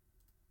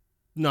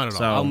 Not at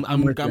all.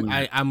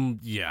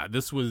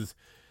 This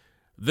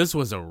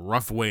was a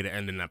rough way to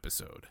end an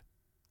episode.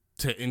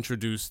 To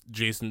introduce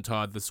Jason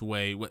Todd this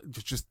way,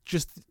 just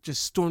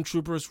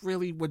stormtroopers.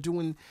 Really, we're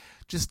doing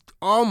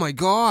oh my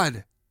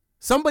god!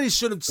 One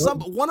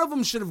of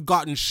them should have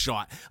gotten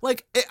shot,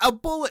 like a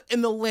bullet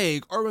in the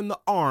leg or in the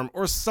arm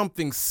or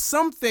something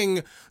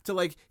to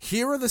like.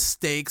 Here are the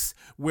stakes.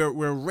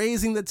 We're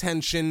raising the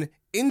tension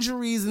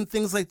injuries and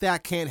things like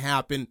that can't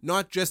happen.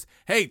 Not just,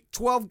 hey,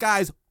 12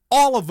 guys,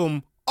 all of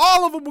them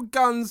with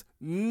guns.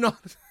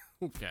 Not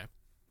okay.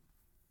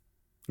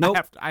 Nope.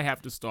 I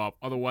have to stop,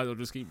 otherwise I'll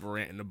just keep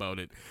ranting about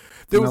it.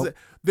 There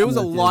was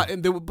a lot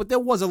in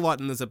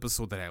this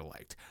episode that I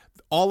liked.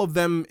 All of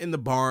them in the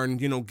barn,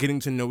 getting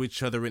to know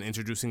each other and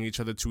introducing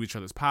each other to each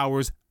other's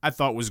powers, I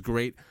thought was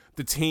great.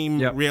 The team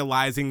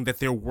realizing that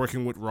they're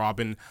working with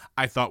Robin,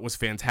 I thought was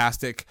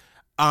fantastic.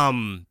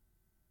 I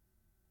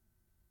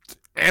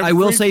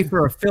will say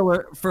for a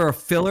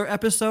filler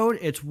episode,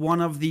 it's one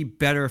of the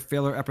better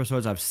filler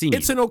episodes I've seen.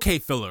 It's an okay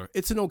filler.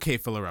 It's an okay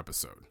filler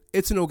episode.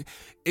 It's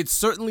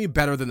certainly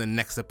better than the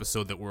next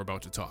episode that we're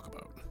about to talk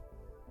about.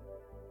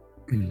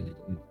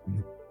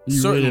 You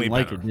certainly really didn't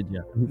like better. it, did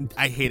you?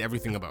 I hate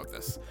everything about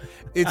this.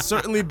 It's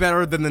certainly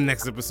better than the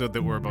next episode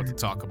that we're about to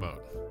talk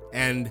about.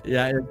 And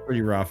yeah, it's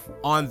pretty rough.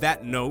 On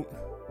that note,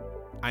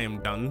 I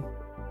am done.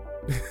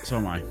 So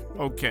am I.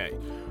 Okay.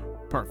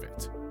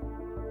 Perfect.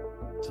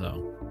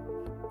 So,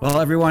 well,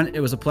 everyone,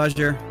 it was a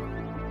pleasure.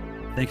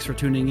 Thanks for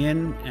tuning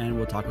in, and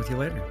we'll talk with you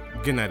later.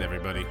 Good night,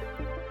 everybody.